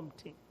His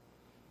prompting.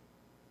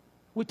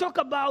 We talk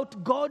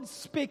about God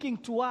speaking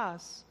to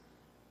us,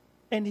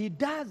 and He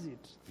does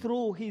it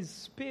through His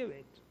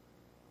Spirit.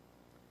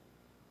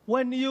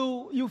 When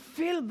you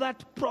feel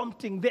that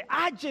prompting, the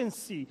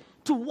urgency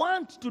to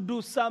want to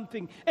do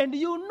something, and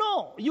you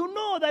know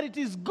that it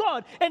is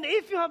God. And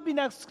if you have been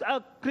a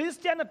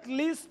Christian at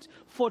least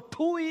for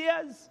 2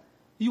 years,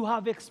 you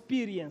have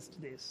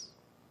experienced this.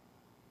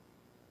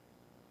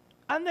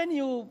 And then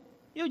you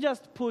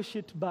just push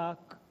it back.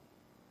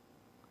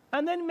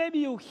 And then maybe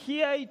you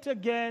hear it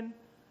again,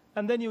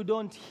 and then you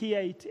don't hear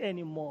it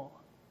anymore.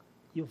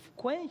 You've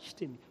quenched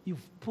Him.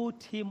 You've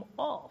put Him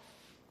off.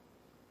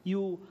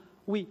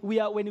 When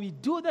we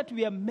do that,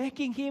 we are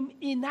making Him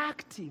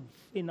inactive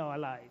in our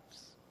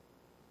lives.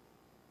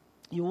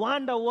 You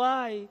wonder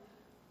why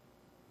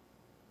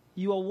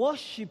your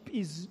worship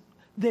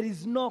there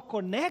is no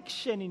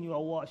connection in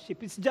your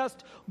worship. It's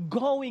just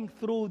going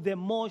through the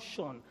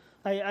motion.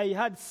 I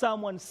heard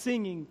someone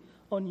singing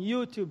on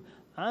YouTube,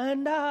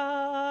 and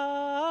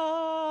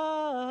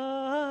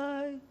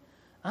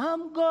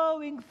I'm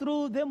going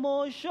through the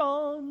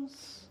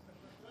motions.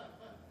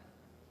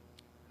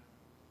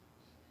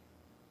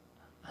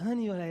 And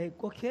then you're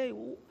like, okay,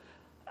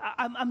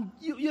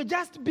 you're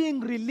just being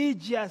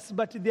religious,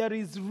 but there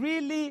is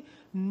really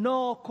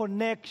no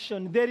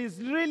connection. There is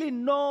really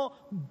no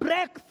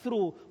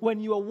breakthrough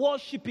when you are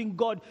worshiping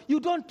God. You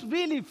don't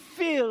really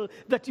feel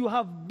that you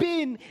have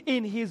been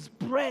in His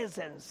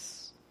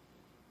presence.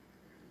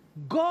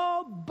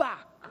 Go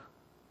back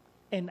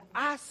and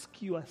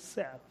ask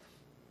yourself,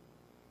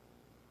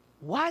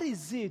 what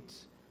is it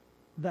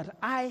that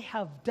I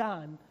have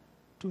done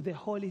to the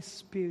Holy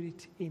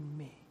Spirit in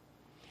me?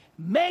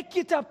 Make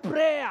it a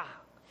prayer.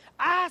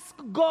 Ask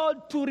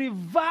God to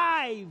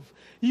revive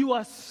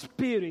your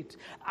spirit.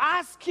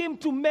 Ask Him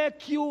to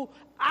make you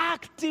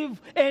active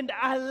and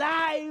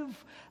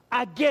alive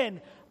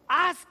again.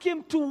 Ask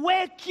Him to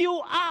wake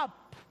you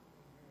up.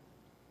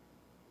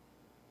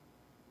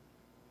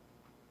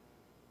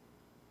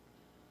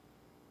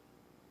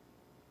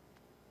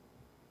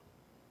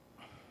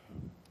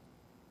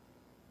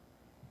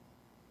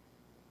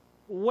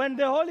 When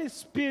the Holy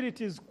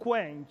Spirit is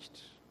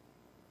quenched,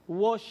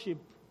 worship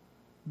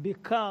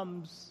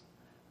becomes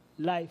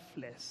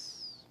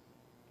lifeless.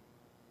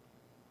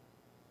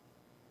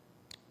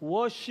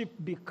 Worship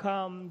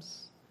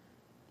becomes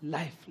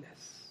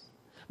lifeless.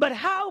 But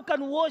how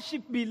can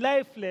worship be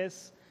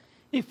lifeless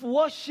if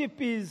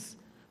worship is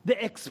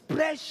the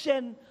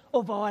expression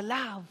of our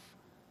love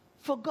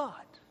for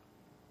God?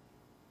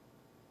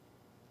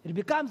 It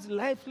becomes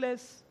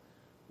lifeless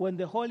when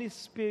the Holy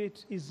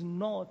Spirit is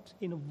not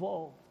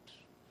involved,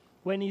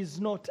 when He is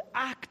not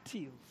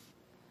active,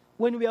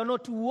 when we are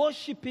not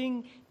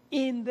worshiping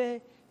in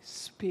the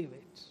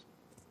Spirit.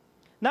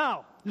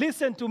 Now,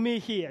 listen to me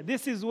here.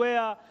 This is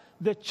where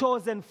the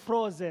chosen,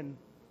 frozen,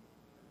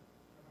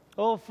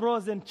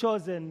 frozen,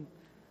 chosen,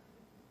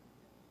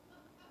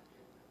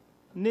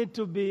 need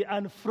to be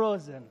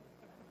unfrozen.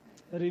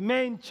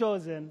 Remain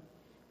chosen,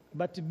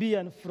 but be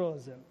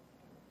unfrozen.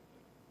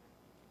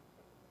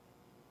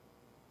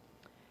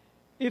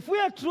 If we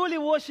are truly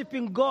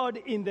worshiping God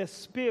in the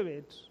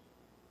Spirit,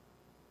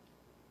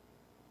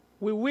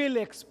 we will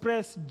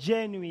express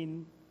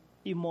genuine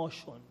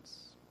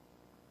emotions.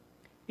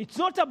 It's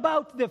not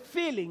about the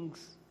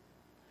feelings,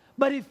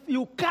 but if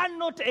you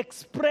cannot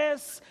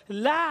express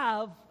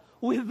love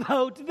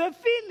without the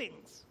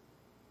feelings.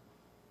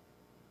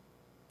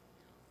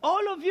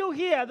 All of you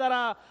here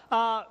that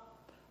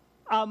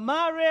are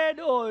married,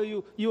 or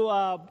you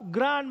are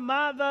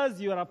grandmothers,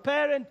 you are a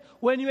parent,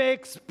 when you are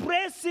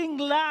expressing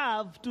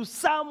love to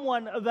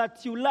someone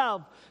that you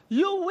love,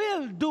 you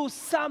will do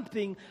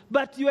something,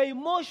 but your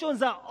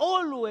emotions are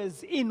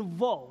always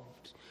involved.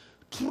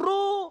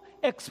 True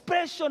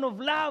expression of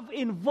love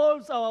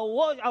involves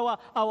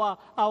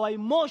our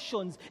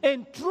emotions,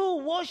 and true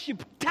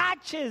worship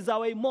touches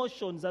our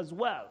emotions as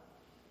well.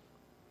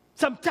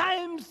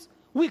 Sometimes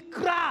we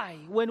cry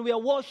when we are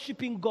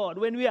worshiping God,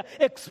 when we are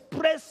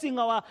expressing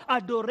our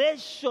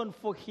adoration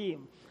for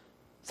Him.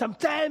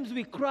 Sometimes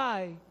we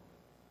cry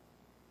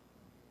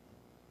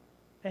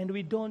and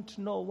we don't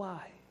know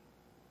why.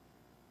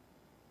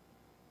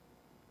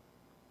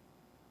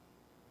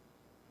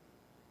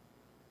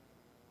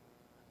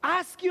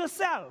 Ask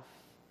yourself,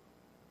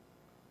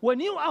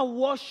 when you are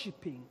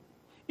worshiping,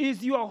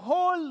 is your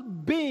whole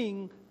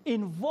being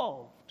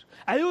involved?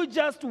 Are you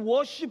just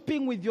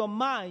worshiping with your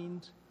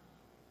mind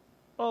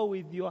or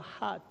with your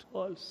heart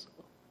also?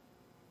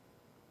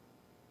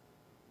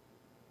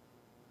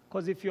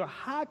 Because if your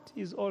heart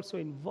is also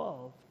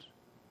involved,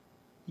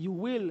 you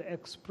will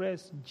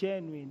express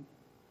genuine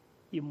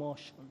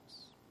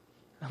emotions.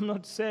 I'm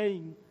not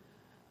saying,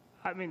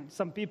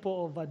 some people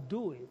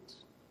overdo it.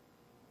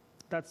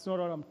 That's not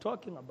what I'm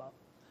talking about.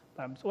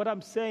 But what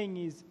I'm saying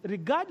is,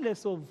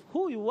 regardless of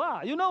who you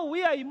are,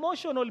 we are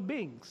emotional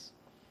beings.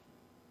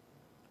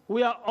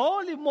 We are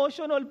all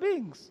emotional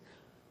beings.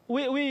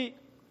 We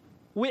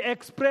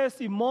express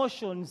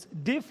emotions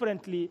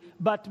differently,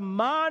 but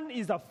man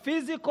is a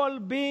physical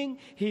being,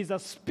 he's a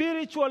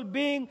spiritual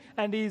being,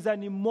 and he's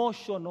an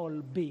emotional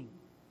being.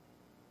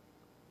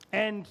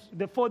 And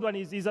the fourth one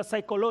is he's a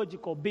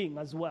psychological being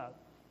as well.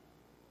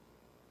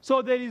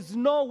 So there is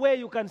no way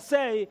you can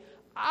say,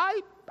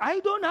 I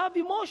don't have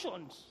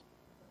emotions.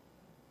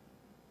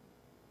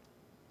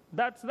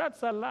 That's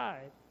a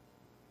lie.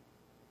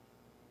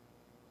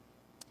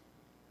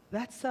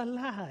 That's a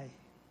lie.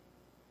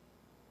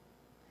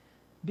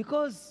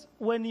 Because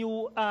when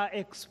you are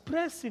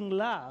expressing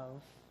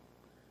love,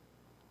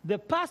 the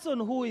person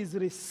who is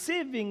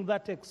receiving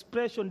that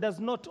expression does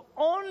not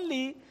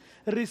only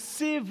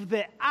receive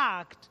the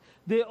act,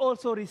 they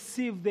also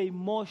receive the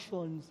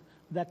emotions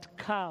that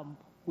come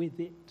with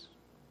it.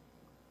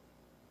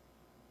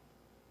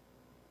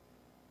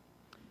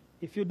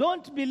 If you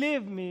don't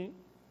believe me,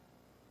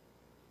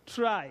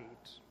 try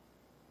it.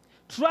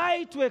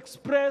 Try to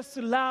express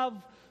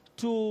love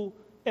to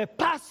a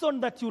person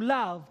that you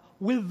love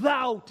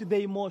without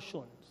the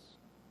emotions.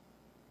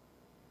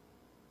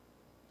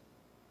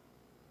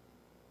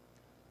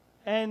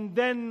 And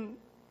then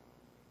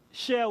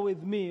share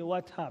with me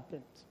what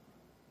happened.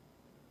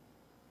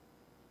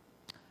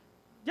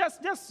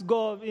 Just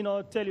go,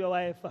 tell your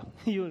wife,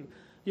 you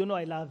know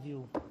I love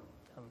you.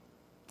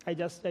 I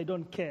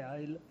don't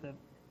care.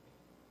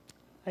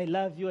 I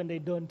love you and I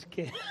don't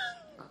care.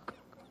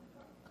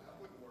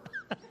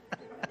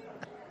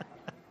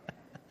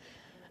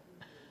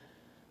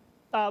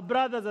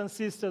 Brothers and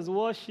sisters,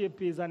 worship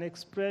is an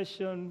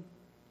expression,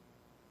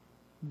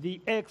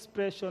 the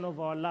expression of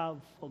our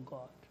love for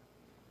God.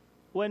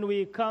 When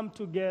we come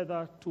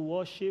together to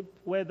worship,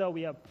 whether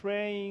we are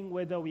praying,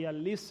 whether we are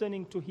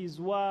listening to His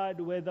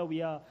word, whether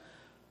we are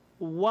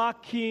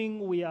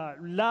working, we are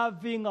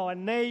loving our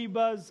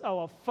neighbors,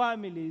 our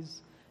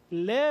families,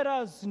 let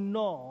us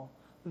know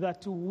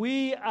that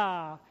we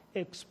are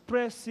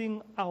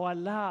expressing our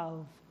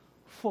love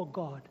for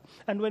God.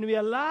 And when we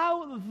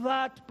allow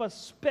that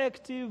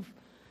perspective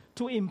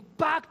to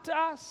impact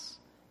us,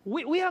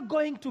 we are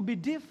going to be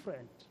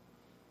different.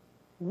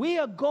 We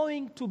are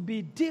going to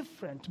be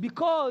different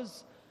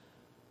because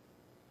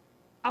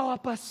our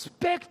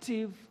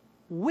perspective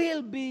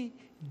will be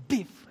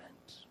different.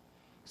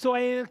 So I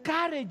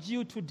encourage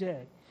you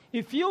today,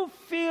 if you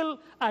feel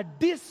a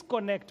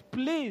disconnect,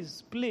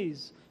 please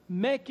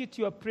make it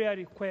your prayer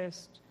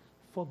request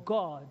for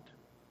God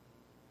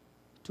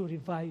to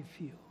revive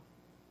you.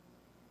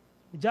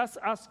 Just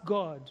ask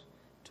God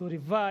to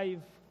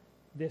revive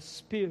the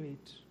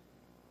Spirit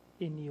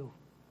in you.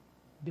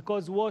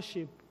 Because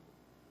worship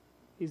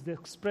is the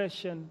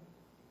expression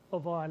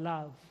of our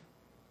love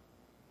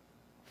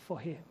for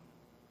Him.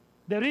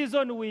 The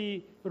reason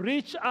we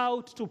reach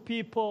out to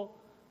people,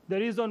 the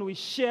reason we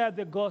share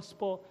the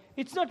gospel,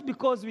 it's not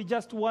because we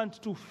just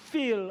want to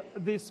fill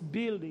this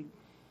building.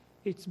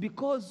 It's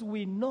because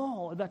we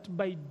know that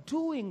by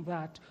doing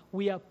that,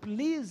 we are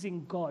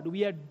pleasing God.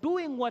 We are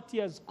doing what He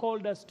has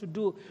called us to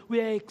do.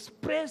 We are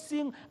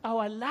expressing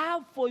our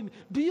love for Him.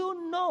 Do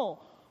you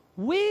know,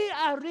 we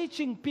are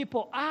reaching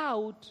people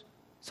out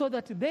so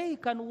that they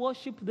can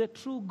worship the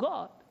true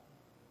God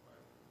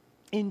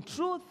in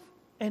truth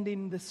and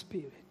in the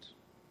Spirit.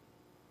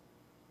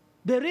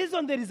 The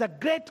reason there is a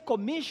great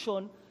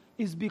commission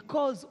is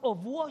because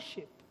of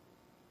worship.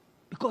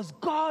 Because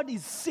God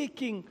is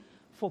seeking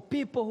for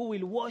people who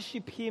will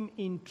worship Him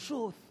in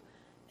truth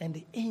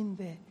and in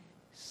the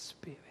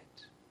Spirit.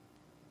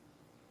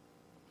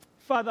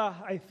 Father,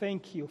 I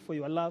thank You for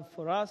Your love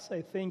for us.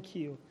 I thank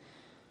You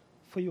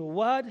for Your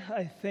word.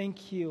 I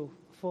thank You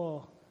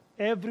for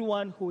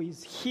everyone who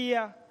is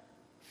here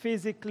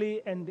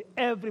physically and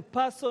every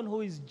person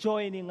who is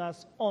joining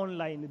us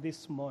online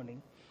this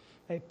morning.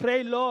 I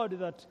pray, Lord,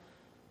 that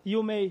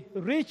you may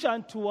reach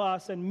unto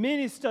us and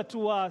minister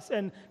to us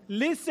and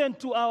listen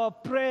to our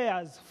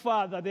prayers,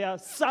 Father. There are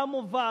some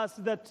of us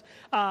that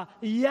are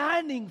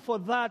yearning for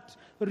that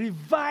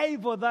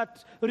revival,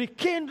 that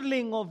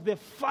rekindling of the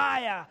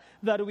fire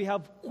that we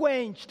have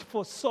quenched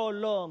for so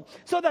long.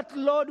 So that,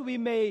 Lord, we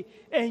may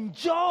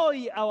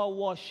enjoy our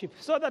worship,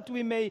 so that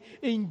we may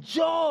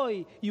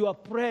enjoy your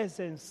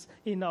presence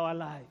in our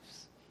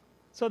lives,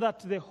 so that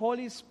the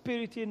Holy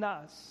Spirit in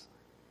us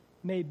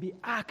may be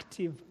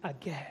active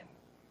again.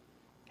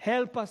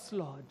 Help us,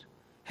 Lord.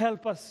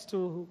 Help us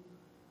to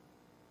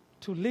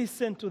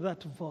listen to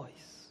that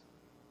voice,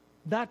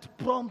 that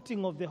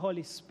prompting of the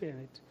Holy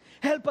Spirit.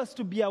 Help us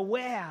to be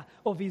aware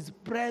of his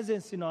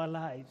presence in our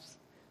lives,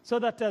 so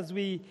that as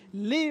we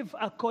live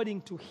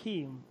according to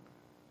him,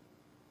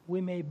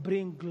 we may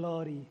bring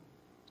glory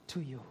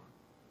to you.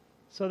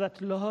 So that,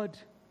 Lord,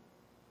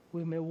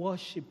 we may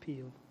worship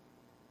you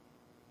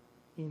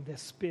in the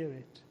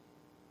Spirit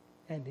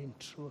and in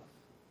truth.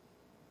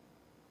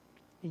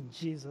 In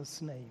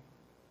Jesus' name,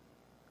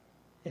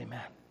 amen.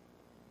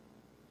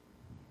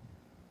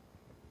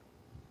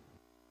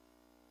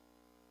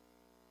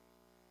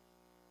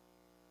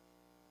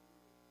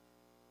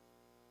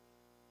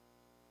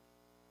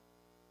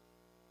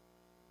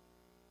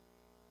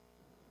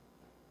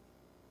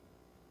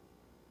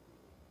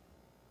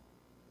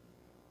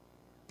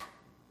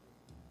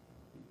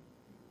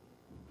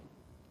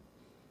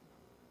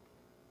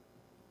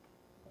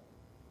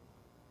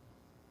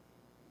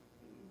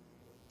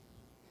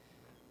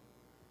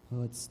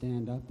 Well, let's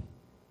stand up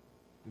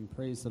and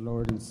praise the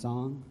Lord in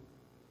song.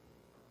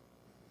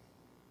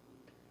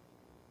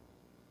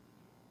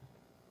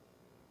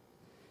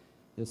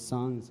 This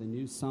song is a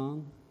new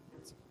song.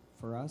 It's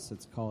for us.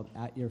 It's called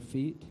At Your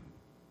Feet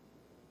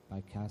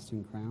by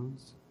Casting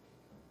Crowns.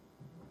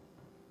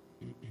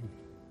 I'm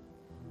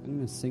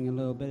going to sing a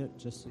little bit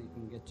just so you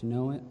can get to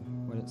know it,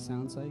 what it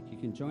sounds like. You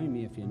can join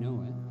me if you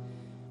know it.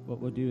 What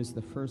we'll do is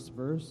the first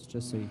verse,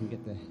 just so you can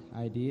get the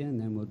idea,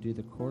 and then we'll do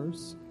the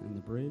chorus and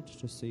the bridge,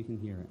 just so you can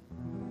hear it.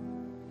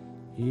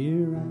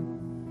 Here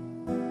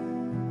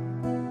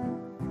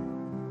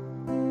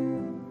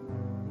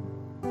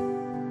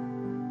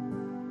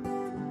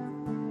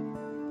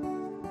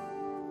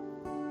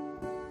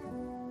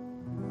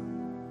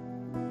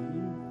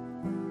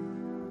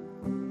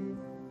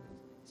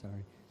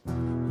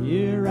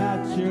Here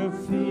at your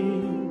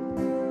feet,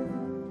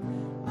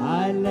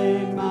 I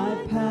lay my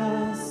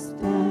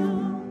past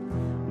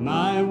down,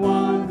 my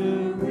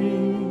wanderings,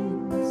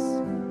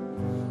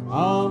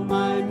 all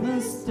my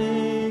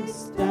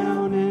mistakes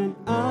down, and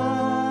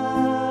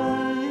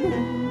I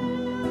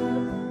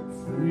am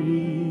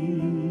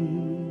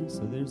free.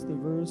 So there's the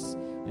verse,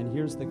 and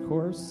here's the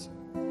chorus.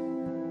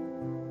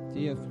 If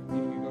you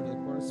can go to the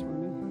chorus for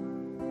me.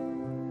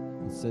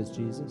 It says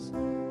Jesus.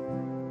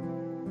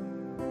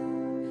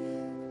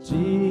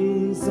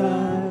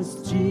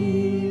 Jesus,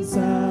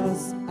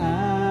 Jesus,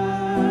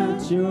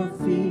 at your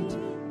feet,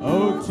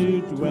 oh,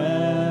 to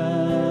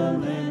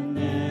dwell and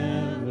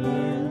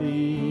never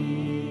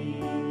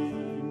leave.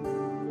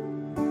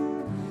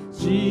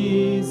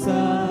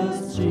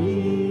 Jesus,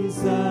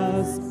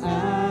 Jesus,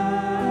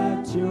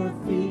 at your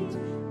feet,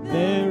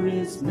 there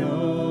is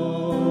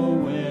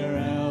nowhere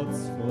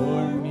else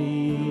for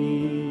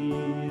me.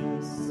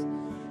 Yes,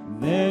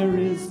 there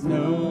is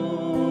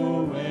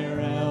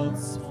nowhere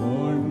else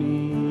for me.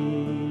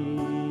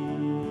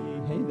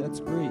 Hey, that's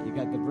great. You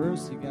got the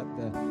verse, you got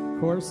the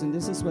chorus, and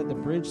this is what the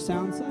bridge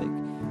sounds like.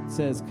 It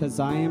says, 'Cause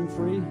I am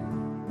free.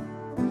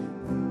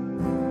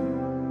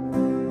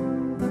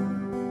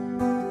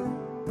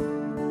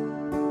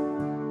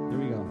 Here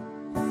we go.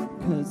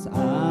 'Cause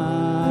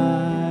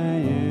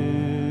I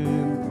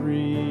am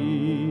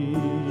free.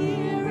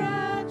 Here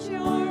at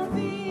your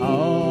feet.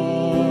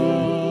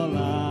 All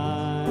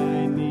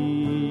I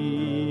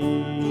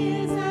need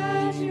Is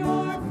at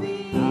your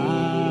feet.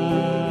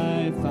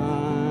 I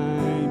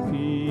find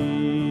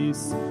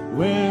peace.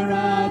 We're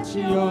at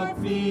your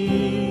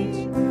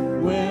feet.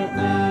 We're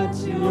at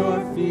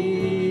your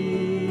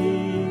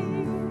feet.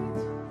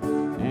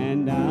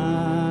 And I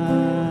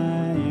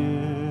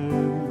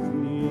am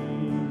free.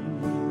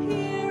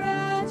 Here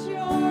at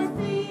your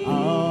feet.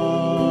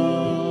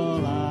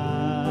 All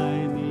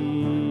I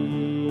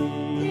need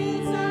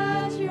Is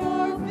at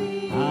your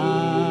feet.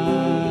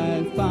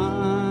 I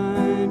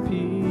find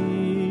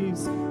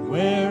peace.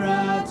 We're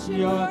at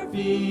your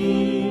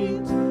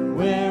feet.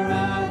 We're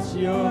at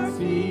your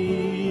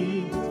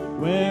feet.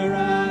 We're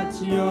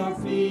at your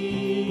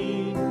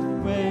feet.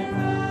 We're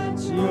at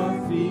your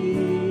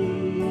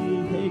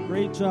feet. Hey,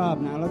 great job.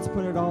 Now let's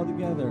put it all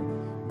together.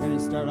 We're going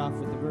to start off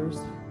with the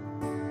verse.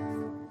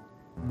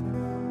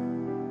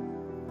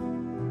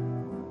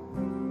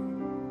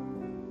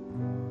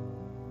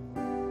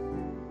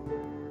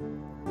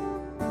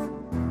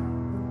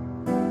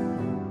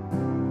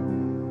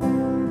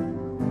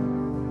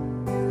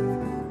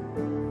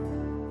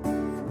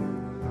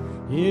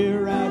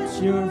 Here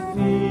at your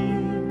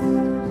feet,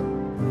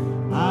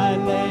 I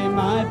lay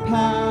my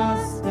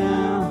past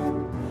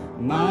down,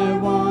 my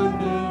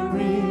wanderings,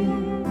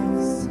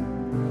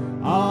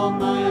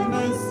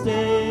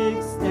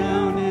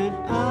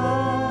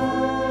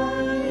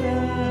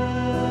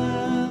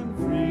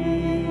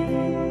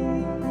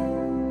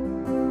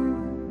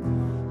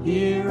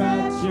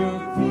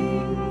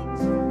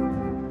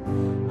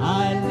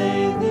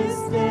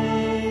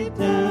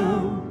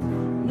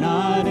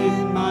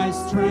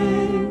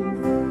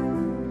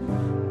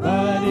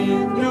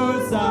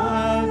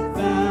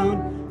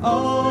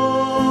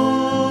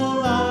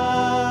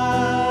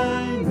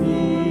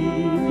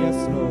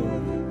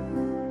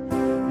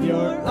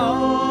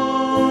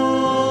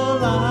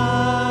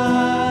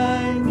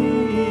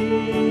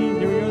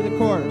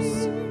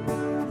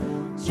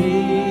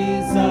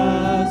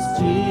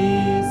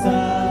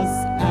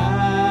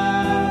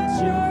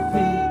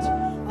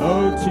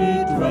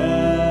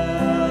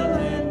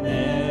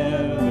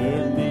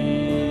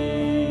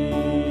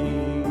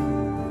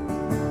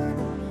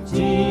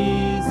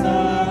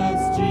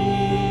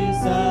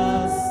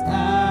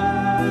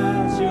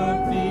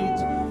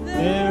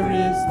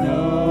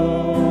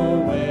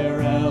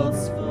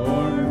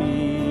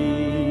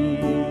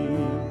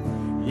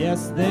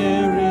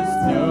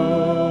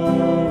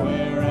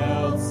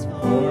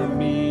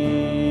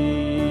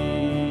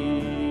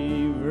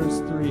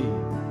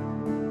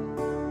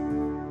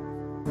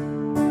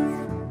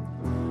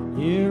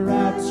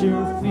 at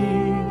your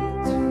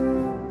feet.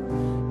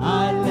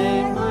 I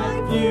lay my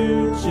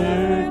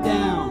future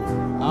down,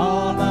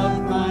 all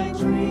of my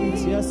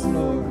dreams, yes,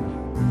 Lord,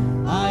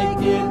 I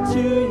give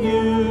to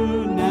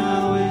you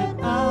now, and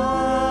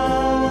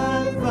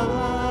I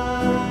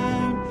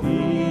find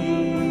peace.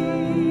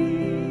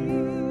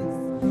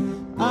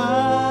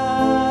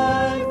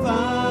 I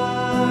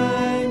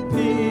find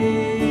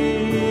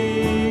peace.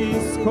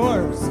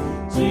 Chorus.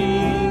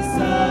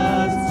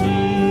 Jesus,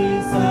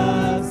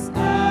 Jesus,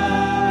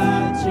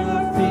 at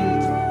your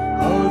feet,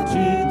 oh,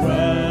 to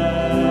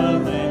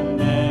dwell and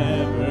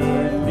never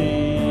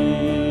leave.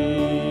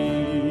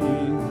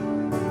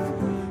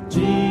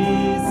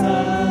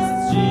 Jesus,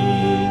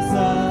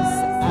 Jesus,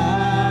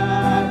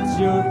 at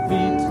your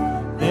feet,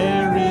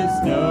 there is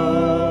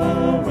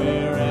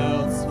nowhere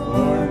else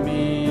for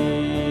me.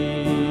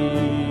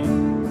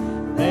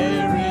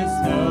 There is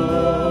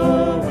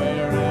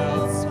nowhere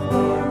else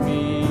for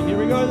me. Here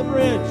we go, the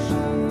bridge.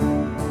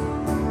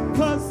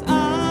 'Cause I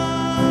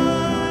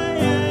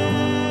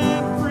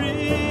am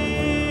free.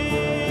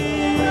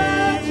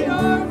 At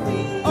your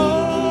feet.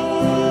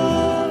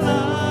 All I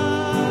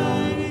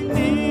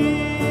need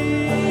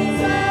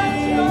Is at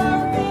your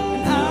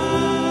feet. I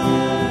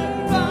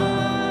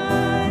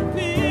find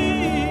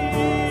peace.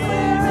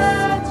 We're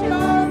at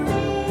your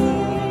feet.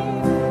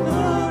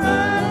 We're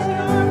at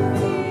your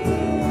feet.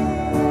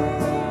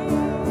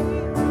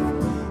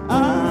 I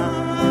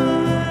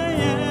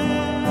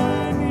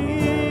am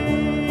here.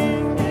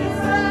 Is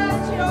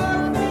at your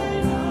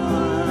feet.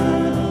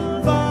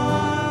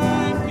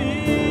 Find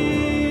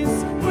peace.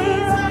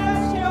 We're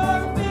at your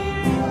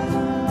feet.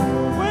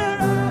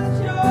 We're at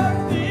Your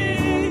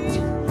feet.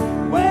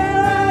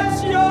 We're at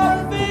your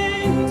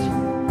feet.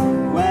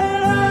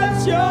 We're at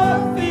your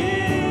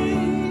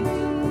feet.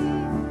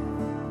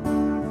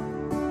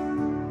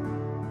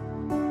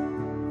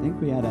 I think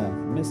we had a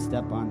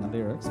misstep on the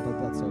lyrics, but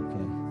that's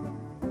okay.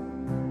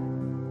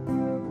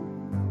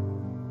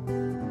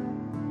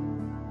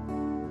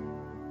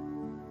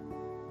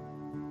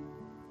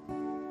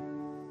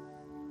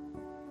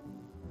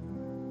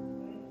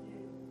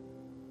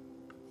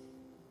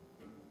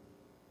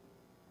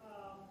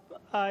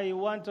 I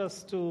want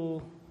us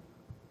to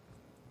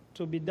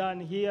be done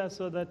here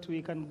so that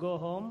we can go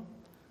home.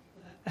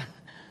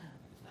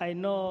 I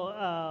know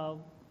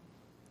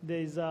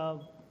is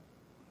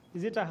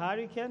it a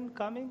hurricane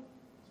coming?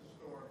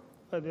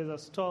 There's a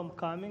storm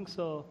coming,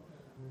 so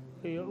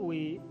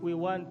we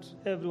want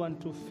everyone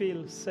to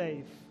feel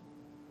safe.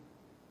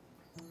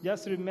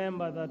 Just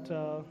remember that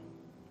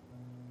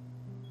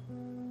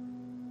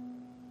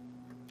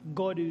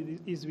God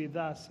is with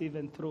us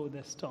even through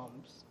the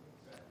storms.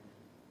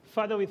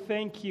 Father, we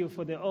thank you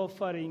for the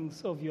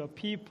offerings of your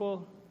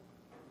people.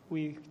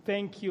 We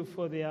thank you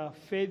for their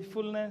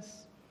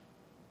faithfulness.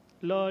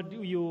 Lord,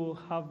 you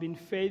have been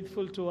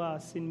faithful to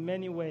us in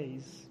many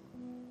ways.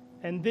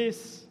 And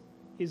this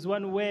is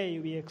one way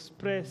we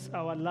express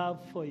our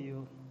love for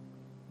you,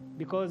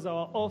 because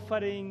our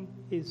offering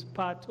is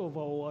part of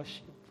our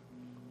worship.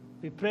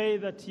 We pray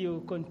that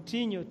you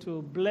continue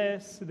to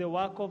bless the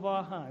work of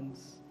our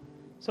hands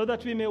so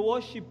that we may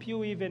worship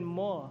you even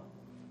more,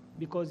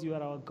 because you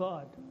are our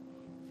God.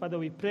 Father,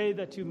 we pray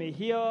that you may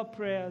hear our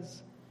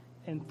prayers,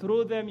 and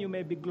through them you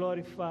may be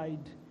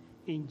glorified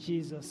in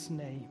Jesus'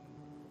 name.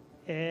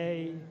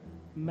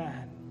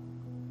 Amen.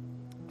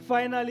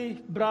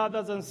 Finally,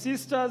 brothers and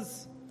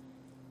sisters,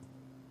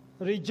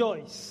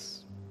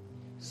 rejoice.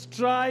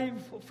 Strive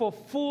for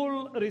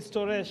full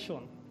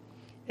restoration.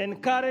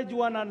 Encourage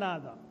one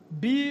another.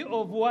 Be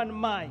of one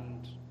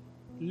mind.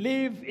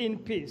 Live in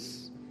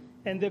peace.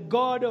 And the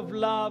God of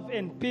love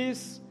and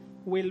peace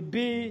will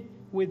be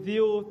with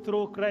you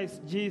through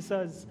Christ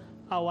Jesus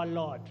our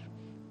Lord.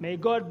 May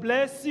God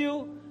bless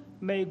you.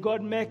 May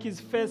God make his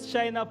face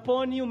shine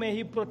upon you. May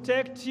he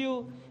protect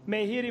you.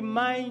 May he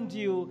remind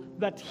you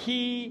that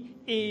he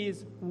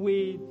is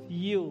with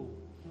you.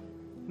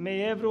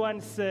 May everyone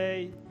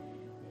say,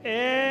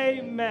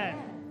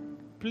 Amen.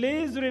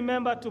 Please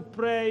remember to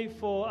pray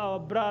for our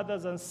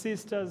brothers and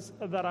sisters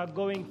that are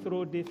going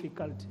through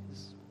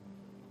difficulties.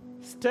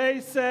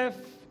 Stay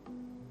safe.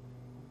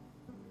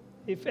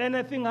 If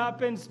anything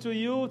happens to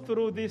you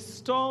through this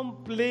storm,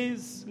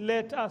 please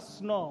let us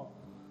know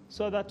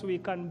so that we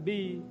can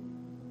be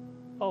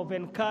of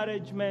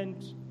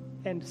encouragement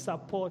and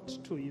support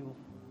to you.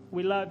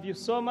 We love you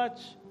so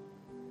much.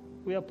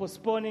 We are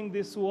postponing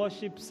this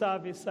worship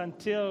service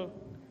until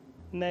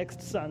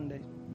next Sunday.